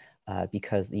else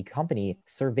because the company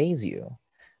surveys you.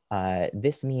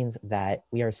 This means that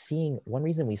we are seeing, one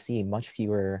reason we see much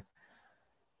fewer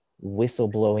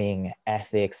whistleblowing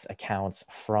ethics accounts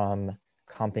from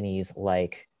companies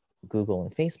like Google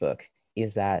and Facebook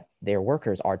is that their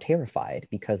workers are terrified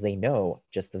because they know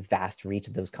just the vast reach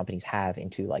that those companies have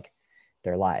into like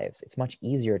their lives. It's much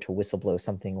easier to whistleblow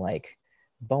something like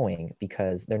Boeing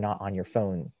because they're not on your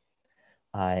phone.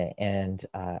 I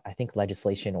think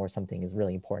legislation or something is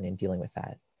really important in dealing with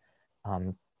that.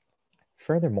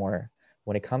 Furthermore,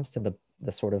 when it comes to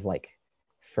the sort of like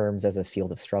firms as a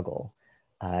field of struggle,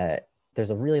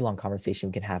 there's a really long conversation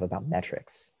we can have about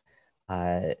metrics.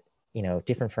 You know,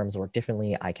 different firms work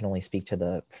differently. I can only speak to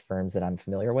the firms that I'm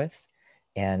familiar with.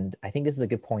 And I think this is a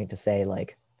good point to say,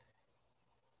 like,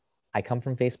 I come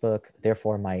from Facebook,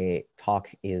 therefore my talk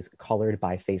is colored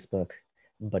by Facebook,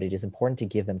 but it is important to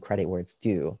give them credit where it's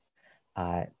due.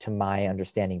 To my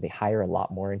understanding, they hire a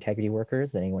lot more integrity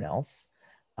workers than anyone else.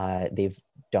 They've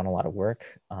done a lot of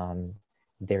work.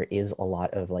 There is a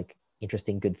lot of like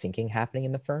interesting, good thinking happening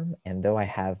in the firm. And though I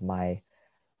have my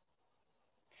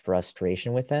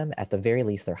frustration with them, at the very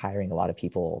least, they're hiring a lot of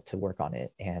people to work on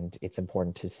it. And it's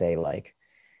important to say, like,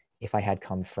 if I had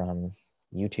come from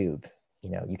YouTube,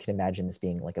 you know, you can imagine this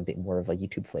being like a bit more of a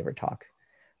YouTube flavored talk.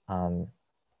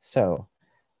 So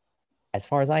as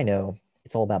far as I know,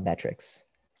 it's all about metrics.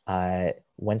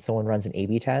 When someone runs an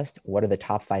A/B test, what are the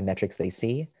top 5 metrics they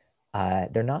see?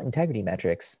 They're not integrity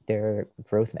metrics, they're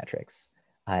growth metrics.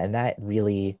 And that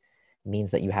really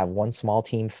means that you have one small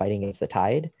team fighting against the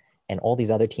tide and all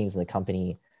these other teams in the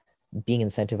company being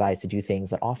incentivized to do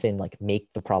things that often like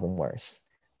make the problem worse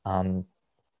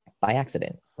by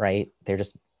accident, right? They're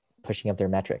just pushing up their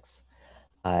metrics.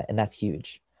 And that's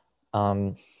huge.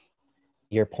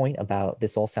 Your point about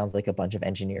this all sounds like a bunch of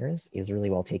engineers is really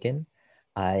well taken.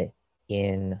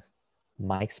 In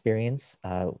my experience,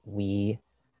 we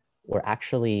were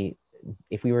actually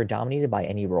if we were dominated by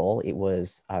any role, it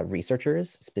was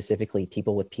researchers, specifically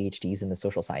people with PhDs in the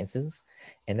social sciences.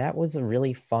 And that was a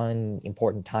really fun,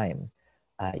 important time.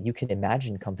 You can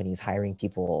imagine companies hiring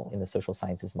people in the social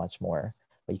sciences much more,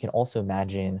 but you can also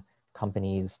imagine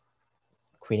companies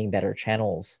creating better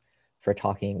channels for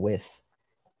talking with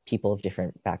people of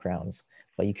different backgrounds.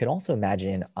 But you can also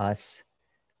imagine us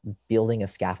building a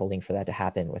scaffolding for that to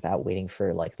happen without waiting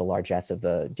for like the largesse of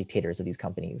the dictators of these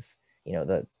companies. You know,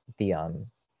 the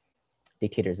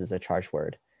dictators is a charged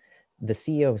word. The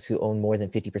CEOs who own more than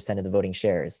 50% of the voting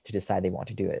shares to decide they want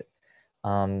to do it.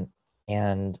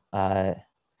 And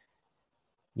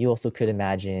you also could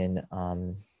imagine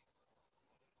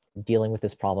dealing with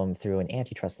this problem through an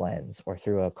antitrust lens or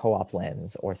through a co-op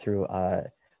lens or through a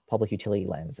public utility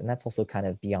lens. And that's also kind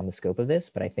of beyond the scope of this,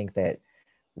 but I think that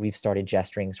we've started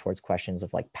gesturing towards questions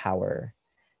of like power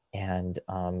and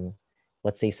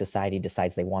let's say society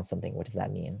decides they want something. What does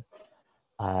that mean?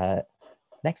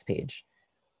 Next page.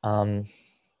 The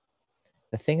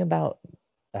thing about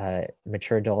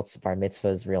mature adults, bar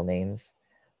mitzvahs, real names,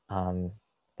 the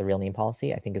real name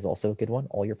policy, I think is also a good one.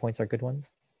 All your points are good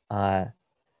ones.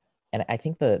 And I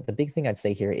think the big thing I'd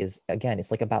say here is, again,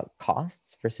 it's like about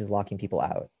costs versus locking people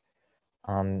out.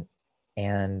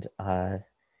 And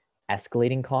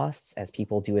escalating costs as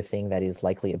people do a thing that is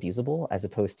likely abusable as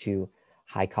opposed to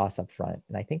high costs up front.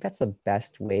 And I think that's the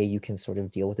best way you can sort of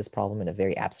deal with this problem in a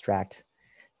very abstract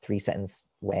 3-sentence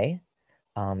way.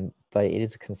 But it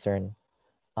is a concern.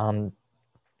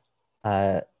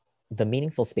 The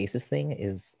meaningful spaces thing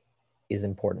is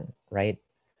important, right?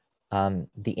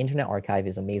 The Internet Archive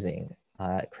is amazing.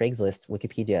 Craigslist,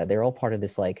 Wikipedia, they're all part of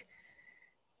this, like,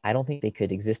 I don't think they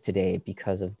could exist today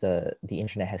because of the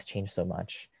internet has changed so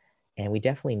much. And we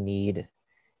definitely need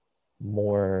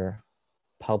more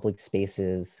public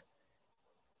spaces.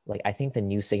 Like, I think the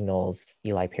new signals,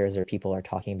 Eli Pearser, people are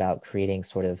talking about creating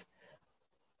sort of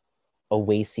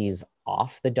oases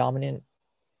off the dominant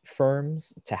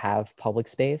firms to have public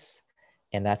space.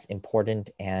 And that's important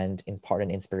and in part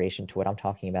an inspiration to what I'm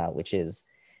talking about, which is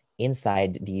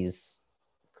inside these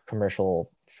commercial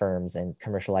firms and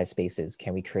commercialized spaces,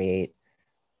 can we create,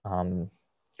 can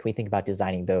we think about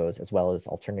designing those as well as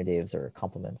alternatives or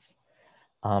complements?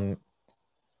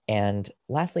 And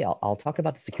lastly, I'll talk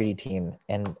about the security team.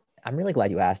 And I'm really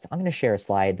glad you asked. I'm going to share a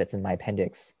slide that's in my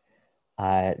appendix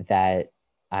that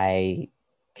I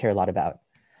care a lot about.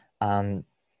 And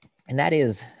that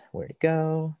is, where to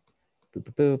go? Boop,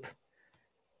 boop, boop.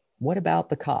 What about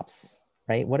the cops,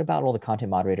 right? What about all the content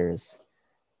moderators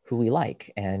who we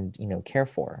like and, you know, care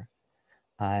for?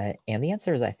 And the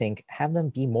answer is, I think, have them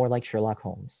be more like Sherlock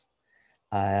Holmes.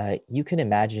 You can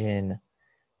imagine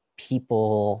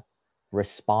people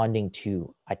responding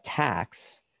to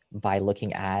attacks by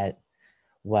looking at,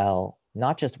 well,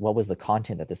 not just what was the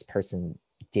content that this person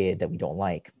did that we don't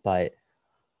like, but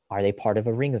are they part of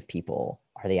a ring of people?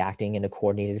 Are they acting in a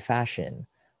coordinated fashion?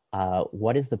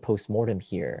 What is the postmortem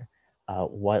here?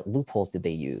 What loopholes did they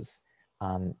use?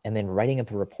 And then writing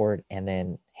up a report and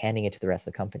then handing it to the rest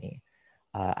of the company.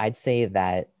 I'd say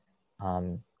that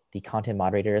the content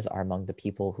moderators are among the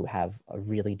people who have a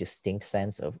really distinct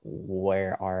sense of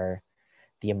where are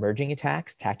the emerging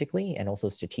attacks tactically and also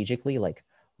strategically, like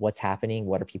what's happening,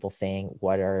 what are people saying,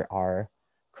 what are our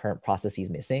current processes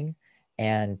missing?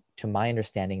 And to my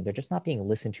understanding, they're just not being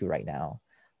listened to right now.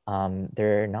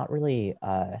 They're not really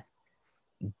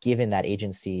given that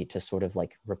agency to sort of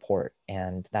like report.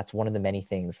 And that's one of the many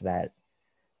things that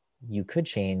you could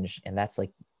change. And that's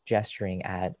like gesturing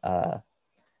at a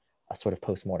sort of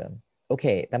postmortem.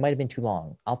 Okay, that might've been too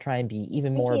long. I'll try and be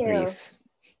even more brief.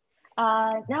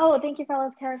 No, thank you for all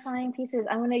those clarifying pieces.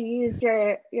 I'm going to use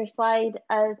your slide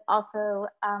as also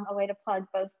a way to plug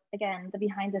both, again, the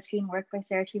behind the screen work by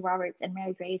Sarah T. Roberts and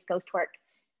Mary Gray's Ghost Work,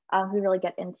 who really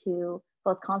get into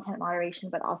both content moderation,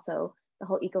 but also the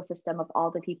whole ecosystem of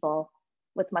all the people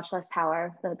with much less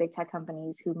power than the big tech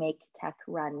companies who make tech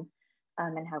run,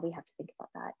 and how we have to think about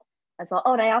that as well.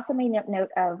 Oh, and I also made note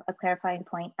of a clarifying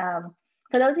point.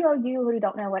 For those of you who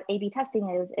don't know what A/B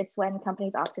testing is, it's when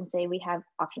companies often say we have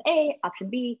option A, option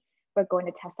B, we're going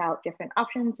to test out different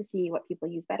options to see what people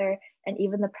use better. And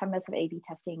even the premise of A/B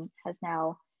testing has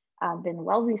now been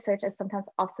well researched as sometimes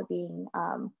also being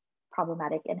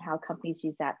problematic in how companies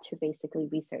use that to basically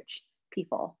research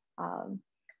people.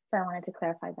 So I wanted to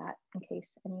clarify that in case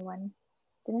anyone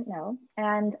didn't know.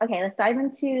 And okay, let's dive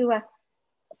into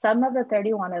some of the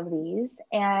 31 of these,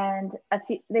 and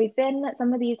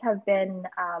some of these have been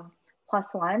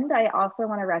 +1. I also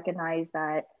want to recognize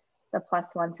that the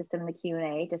 +1 system in the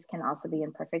Q&A just can also be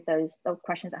imperfect. Those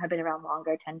questions that have been around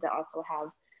longer tend to also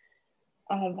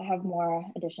have more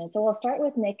additions. So we'll start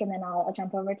with Nick and then I'll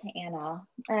jump over to Anna.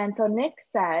 And so Nick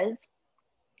says,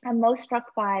 I'm most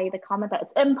struck by the comment that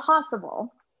it's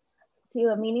impossible to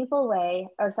have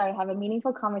a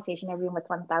meaningful conversation in a room with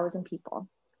 1,000 people.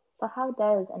 So how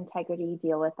does integrity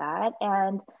deal with that?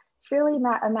 And surely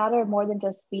a matter of more than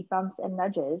just speed bumps and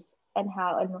nudges, and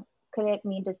could it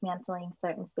mean dismantling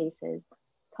certain spaces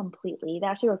completely? There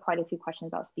actually were quite a few questions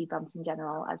about speed bumps in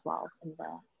general as well in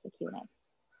the Q&A.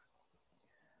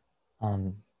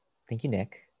 Thank you,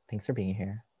 Nick. Thanks for being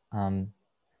here.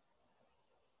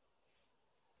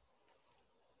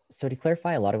 So to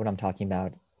clarify a lot of what I'm talking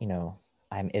about,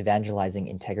 I'm evangelizing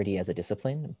integrity as a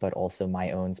discipline, but also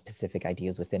my own specific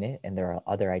ideas within it. And there are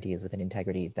other ideas within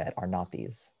integrity that are not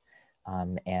these.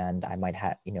 And I might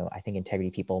have, I think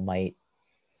integrity people might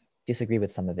disagree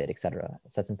with some of it, et cetera.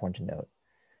 So that's important to note.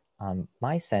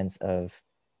 My sense of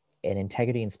an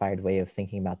integrity inspired way of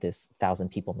thinking about this 1,000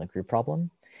 people in a group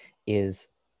problem is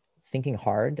thinking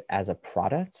hard as a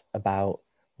product about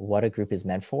what a group is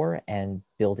meant for and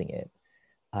building it.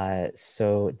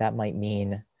 So that might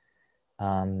mean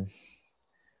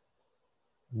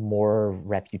more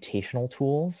reputational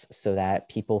tools so that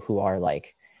people who are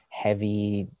like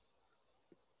heavily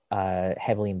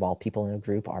involved people in a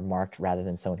group are marked rather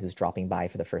than someone who's dropping by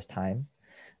for the first time.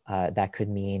 That could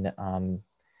mean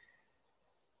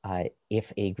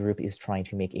if a group is trying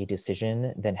to make a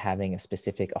decision, then having a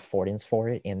specific affordance for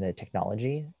it in the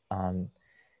technology.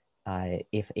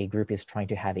 If a group is trying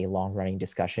to have a long-running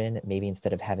discussion, maybe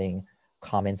instead of having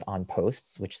comments on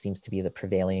posts, which seems to be the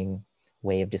prevailing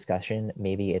way of discussion,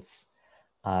 maybe it's,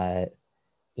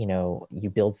 you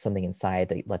build something inside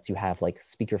that lets you have like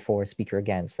speaker for, speaker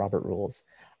against, Robert rules.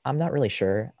 I'm not really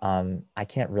sure. I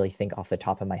can't really think off the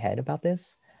top of my head about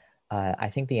this. I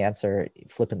think the answer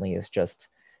flippantly is just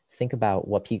think about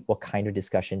what kind of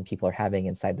discussion people are having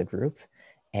inside the group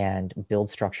and build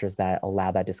structures that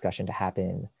allow that discussion to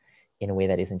happen in a way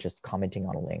that isn't just commenting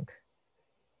on a link.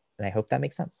 And I hope that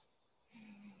makes sense.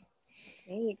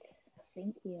 Great,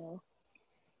 thank you.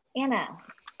 Anna,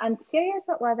 I'm curious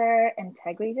about whether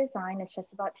integrity design is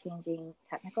just about changing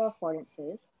technical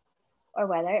affordances or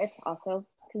whether it also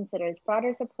considers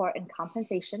broader support and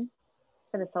compensation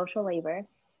for the social labor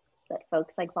that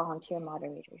folks like volunteer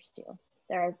moderators do.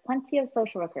 There are plenty of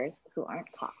social workers who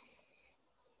aren't cops.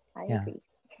 I agree.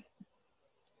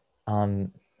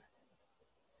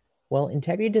 Well,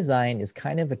 integrity design is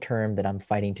kind of a term that I'm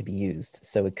fighting to be used.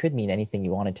 So it could mean anything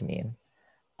you want it to mean.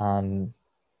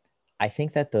 I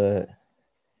think that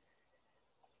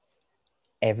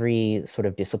every sort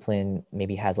of discipline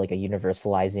maybe has like a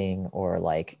universalizing or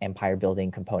like empire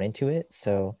building component to it.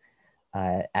 So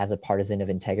as a partisan of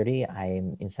integrity,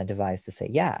 I'm incentivized to say,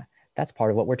 yeah, that's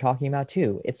part of what we're talking about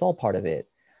too. It's all part of it.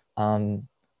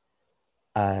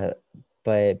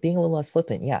 But being a little less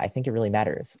flippant, yeah, I think it really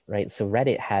matters, right? So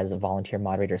Reddit has a volunteer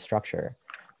moderator structure,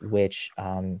 which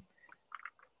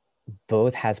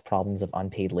both has problems of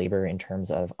unpaid labor in terms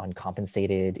of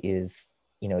uncompensated is,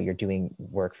 you're doing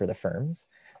work for the firms,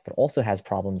 but also has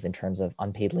problems in terms of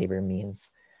unpaid labor means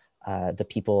the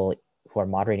people who are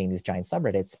moderating these giant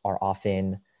subreddits are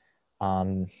often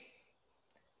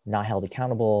not held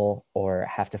accountable or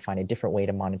have to find a different way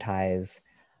to monetize.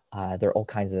 There are all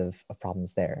kinds of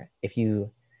problems there. If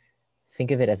you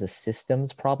think of it as a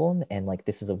systems problem and like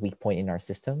this is a weak point in our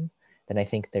system, then I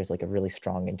think there's like a really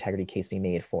strong integrity case to be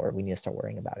made for we need to start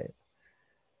worrying about it.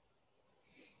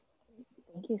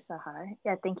 Thank you, Sahar.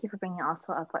 Yeah, thank you for bringing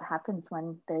also up what happens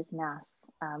when there's mass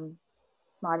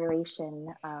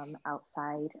moderation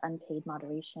outside, unpaid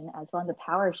moderation, as well as the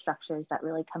power structures that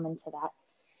really come into that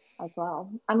as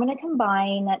well. I'm going to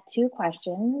combine two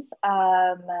questions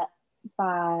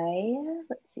by,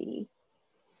 let's see,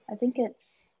 I think it's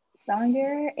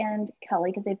Sanger and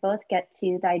Kelly, because they both get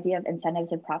to the idea of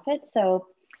incentives and profits. So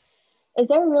is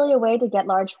there really a way to get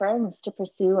large firms to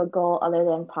pursue a goal other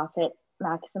than profit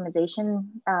maximization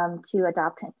to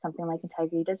adopt something like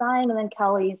integrity design? And then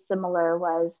Kelly's similar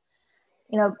was,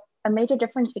 a major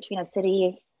difference between a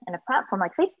city and a platform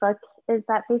like Facebook is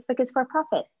that Facebook is for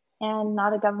profit and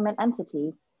not a government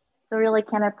entity. So really,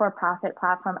 can a for-profit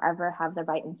platform ever have the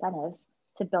right incentives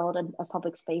to build a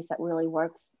public space that really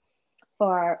works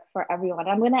for everyone?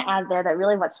 I'm going to add there that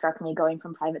really what struck me going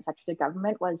from private sector to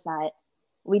government was that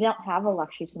we don't have a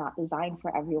luxury to not design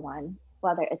for everyone,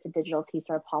 whether it's a digital piece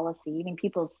or a policy. I mean,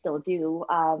 people still do.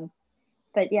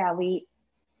 But yeah, we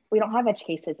don't have edge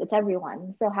cases. It's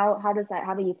everyone. So how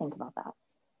do you think about that?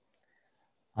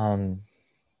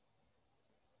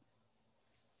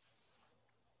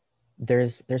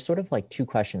 There's sort of like two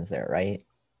questions there, right?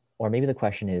 Or maybe the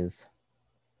question is,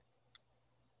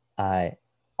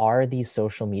 are these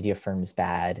social media firms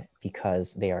bad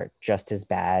because they are just as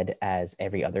bad as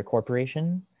every other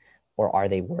corporation, or are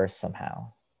they worse somehow?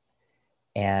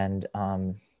 And,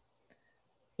 I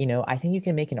think you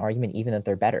can make an argument even that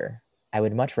they're better. I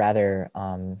would much rather,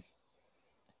 I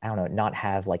don't know, not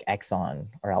have like Exxon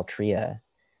or Altria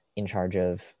in charge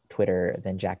of Twitter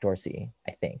than Jack Dorsey,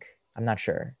 I think. I'm not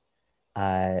sure.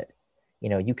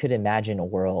 You could imagine a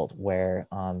world where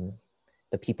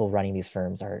the people running these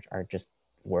firms are just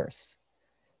worse.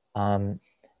 And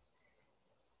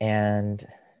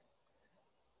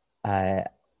I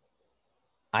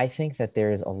think that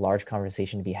there's a large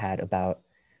conversation to be had about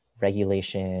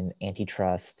regulation,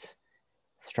 antitrust,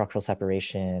 structural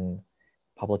separation,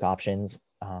 public options,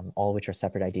 all of which are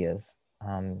separate ideas.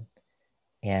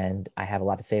 And I have a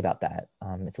lot to say about that.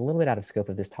 It's a little bit out of scope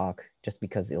of this talk just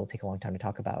because it'll take a long time to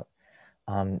talk about.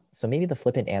 So maybe the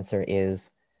flippant answer is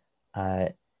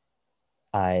if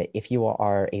you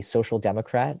are a social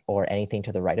democrat or anything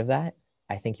to the right of that,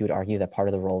 I think you would argue that part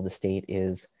of the role of the state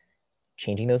is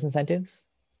changing those incentives,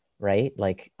 right?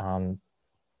 Like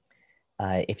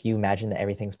if you imagine that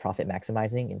everything's profit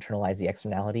maximizing, internalize the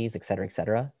externalities, et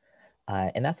cetera,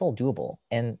 and that's all doable.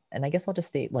 And I guess I'll just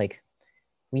state, like,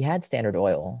 we had Standard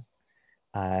Oil.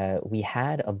 We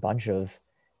had a bunch of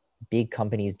big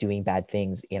companies doing bad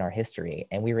things in our history,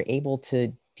 and we were able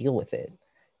to deal with it.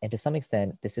 And to some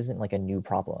extent, this isn't like a new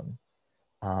problem.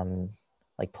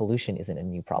 Like pollution isn't a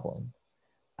new problem.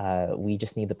 We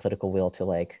just need the political will to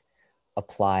like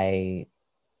apply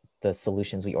the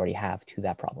solutions we already have to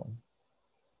that problem.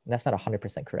 And that's not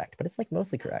 100% correct, but it's like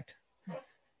mostly correct.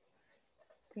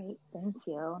 Great, thank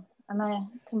you. I'm gonna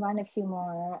combine a few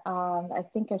more. I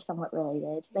think are somewhat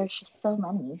related. There's just so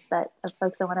many that of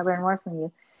folks that want to learn more from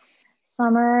you.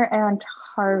 Summer and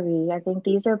Harvey, I think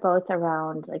these are both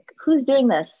around like who's doing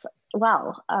this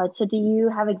well. So do you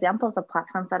have examples of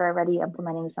platforms that are already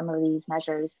implementing some of these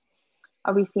measures?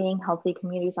 Are we seeing healthy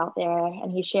communities out there?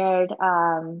 And he shared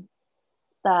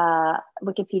the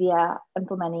Wikipedia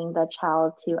implementing the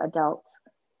child to adult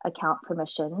account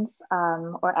permissions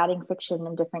or adding friction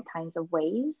in different kinds of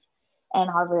ways. And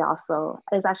Harvey also,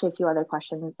 there's actually a few other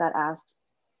questions that asked,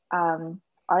 are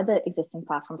the existing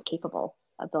platforms capable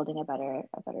of building a better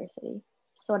city?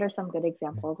 So what are some good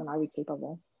examples and are we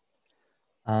capable?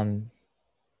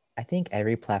 I think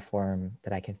every platform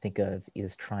that I can think of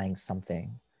is trying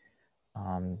something.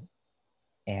 And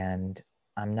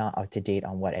I'm not up to date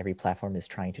on what every platform is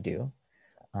trying to do.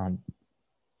 I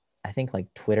think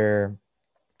like Twitter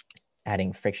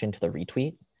adding friction to the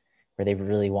retweet, where they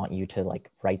really want you to like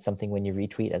write something when you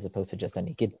retweet as opposed to just a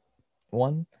naked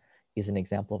one, is an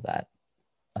example of that,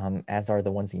 as are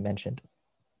the ones you mentioned.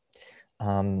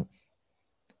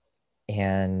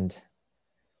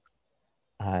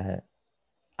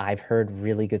 I've heard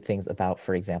really good things about,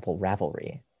 for example,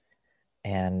 Ravelry.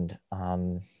 And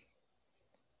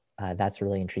that's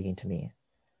really intriguing to me.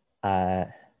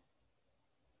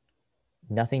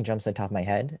 Nothing jumps on top of my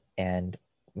head, and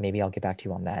maybe I'll get back to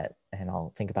you on that and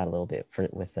I'll think about it a little bit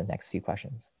with the next few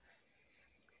questions.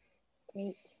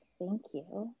 Great, thank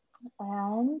you.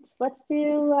 And let's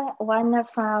do one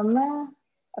from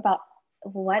about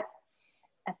what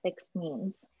ethics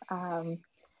means. So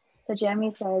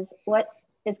Jeremy says, what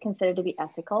is considered to be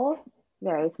ethical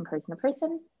varies from person to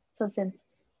person. So since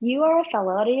you are a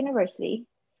fellow at a university,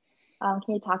 can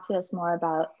you talk to us more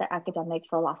about the academic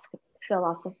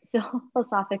philosophical,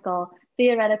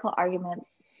 theoretical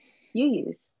arguments you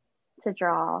use to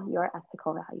draw your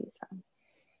ethical values from?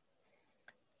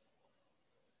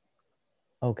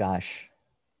 Oh gosh.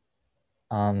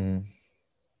 One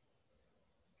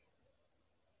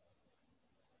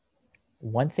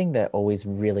thing that always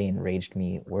really enraged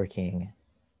me working,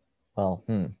 a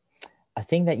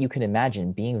thing that you can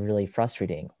imagine being really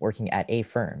frustrating working at a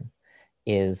firm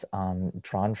is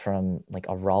drawn from like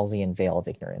a Rawlsian veil of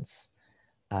ignorance.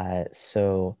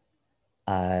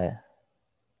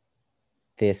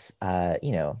 This,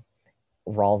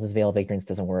 Rawls's veil of ignorance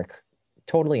doesn't work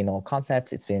totally in all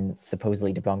concepts. It's been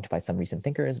supposedly debunked by some recent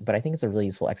thinkers, but I think it's a really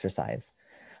useful exercise.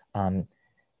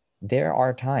 There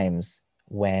are times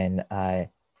when,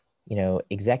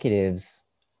 executives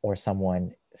or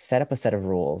someone set up a set of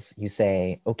rules. You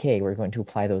say, okay, we're going to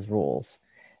apply those rules.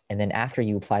 And then after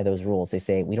you apply those rules, they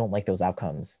say, we don't like those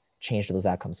outcomes. Change those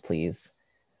outcomes, please.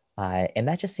 And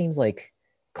that just seems like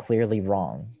clearly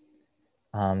wrong.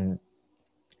 And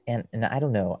I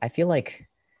don't know, I feel like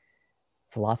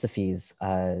philosophies,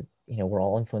 we're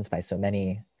all influenced by so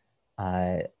many.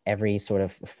 Every sort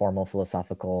of formal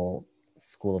philosophical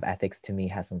school of ethics to me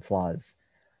has some flaws.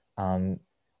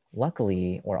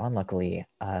 Luckily or unluckily,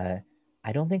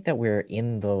 I don't think that we're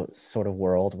in the sort of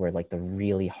world where like the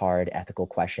really hard ethical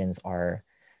questions are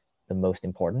the most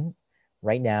important.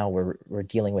 Right now, we're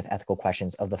dealing with ethical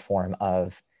questions of the form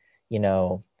of, you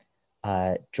know,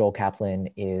 Joel Kaplan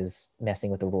is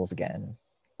messing with the rules again,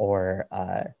 or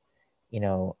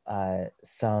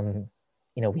some,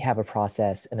 we have a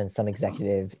process and then some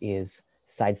executive is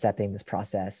sidestepping this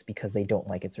process because they don't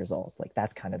like its results. Like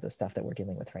that's kind of the stuff that we're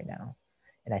dealing with right now.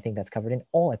 And I think that's covered in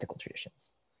all ethical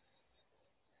traditions.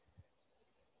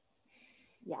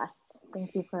 Yes,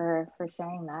 thank you for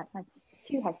sharing that. That's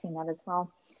too hexing that as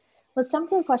well. Let's jump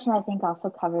to a question I think also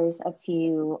covers a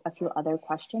few other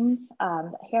questions.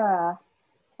 Hera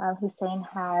Hussein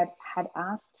had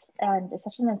asked, and it's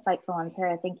such an insightful one.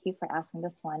 Hera, thank you for asking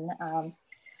this one.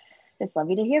 It's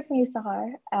lovely to hear from you,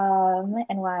 Sahar,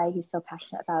 and why he's so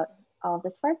passionate about all of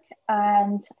this work.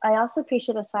 And I also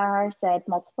appreciate that Sahar said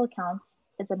multiple accounts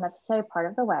is a necessary part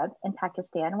of the web. In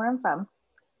Pakistan, where I'm from,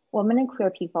 women and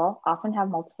queer people often have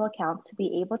multiple accounts to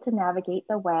be able to navigate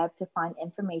the web to find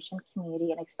information,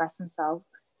 community, and express themselves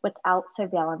without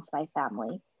surveillance by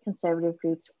family, conservative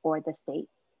groups, or the state.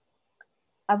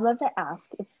 I'd love to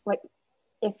ask what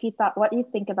you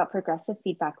think about progressive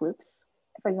feedback loops.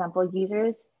 For example,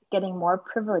 users getting more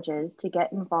privileges to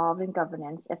get involved in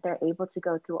governance if they're able to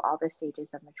go through all the stages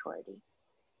of maturity.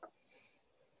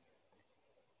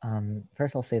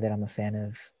 First, I'll say that I'm a fan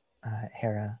of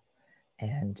Hera,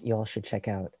 and you all should check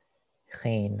out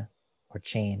Chayn or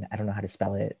Chain. I don't know how to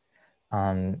spell it.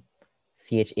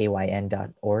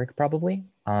 CHAYN.org, probably.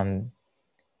 To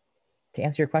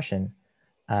answer your question,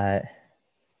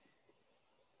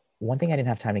 one thing I didn't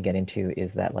have time to get into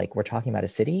is that like we're talking about a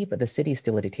city, but the city is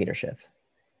still a dictatorship.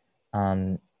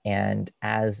 And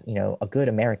as a good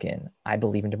American, I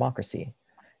believe in democracy,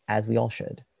 as we all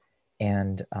should.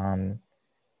 And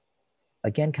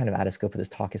again, kind of out of scope of this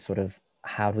talk is sort of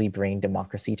how do we bring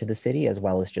democracy to the city as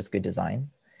well as just good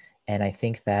design. And I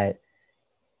think that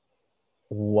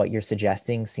what you're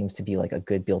suggesting seems to be like a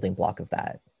good building block of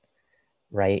that,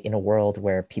 right? In a world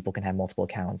where people can have multiple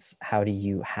accounts, how do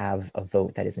you have a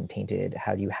vote that isn't tainted?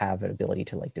 How do you have an ability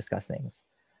to like discuss things?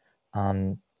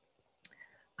 I'm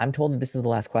told that this is the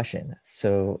last question.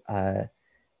 So it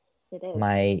is.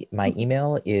 my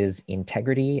email is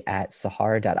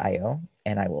integrity@sahar.io,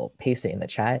 and I will paste it in the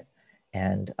chat.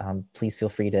 And please feel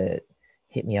free to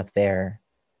hit me up there.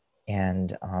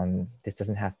 And this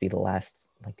doesn't have to be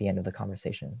the end of the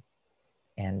conversation.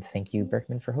 And thank you,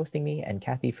 Berkman, for hosting me, and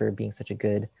Kathy for being such a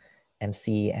good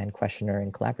MC and questioner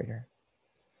and collaborator.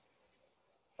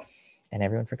 And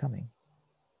everyone for coming.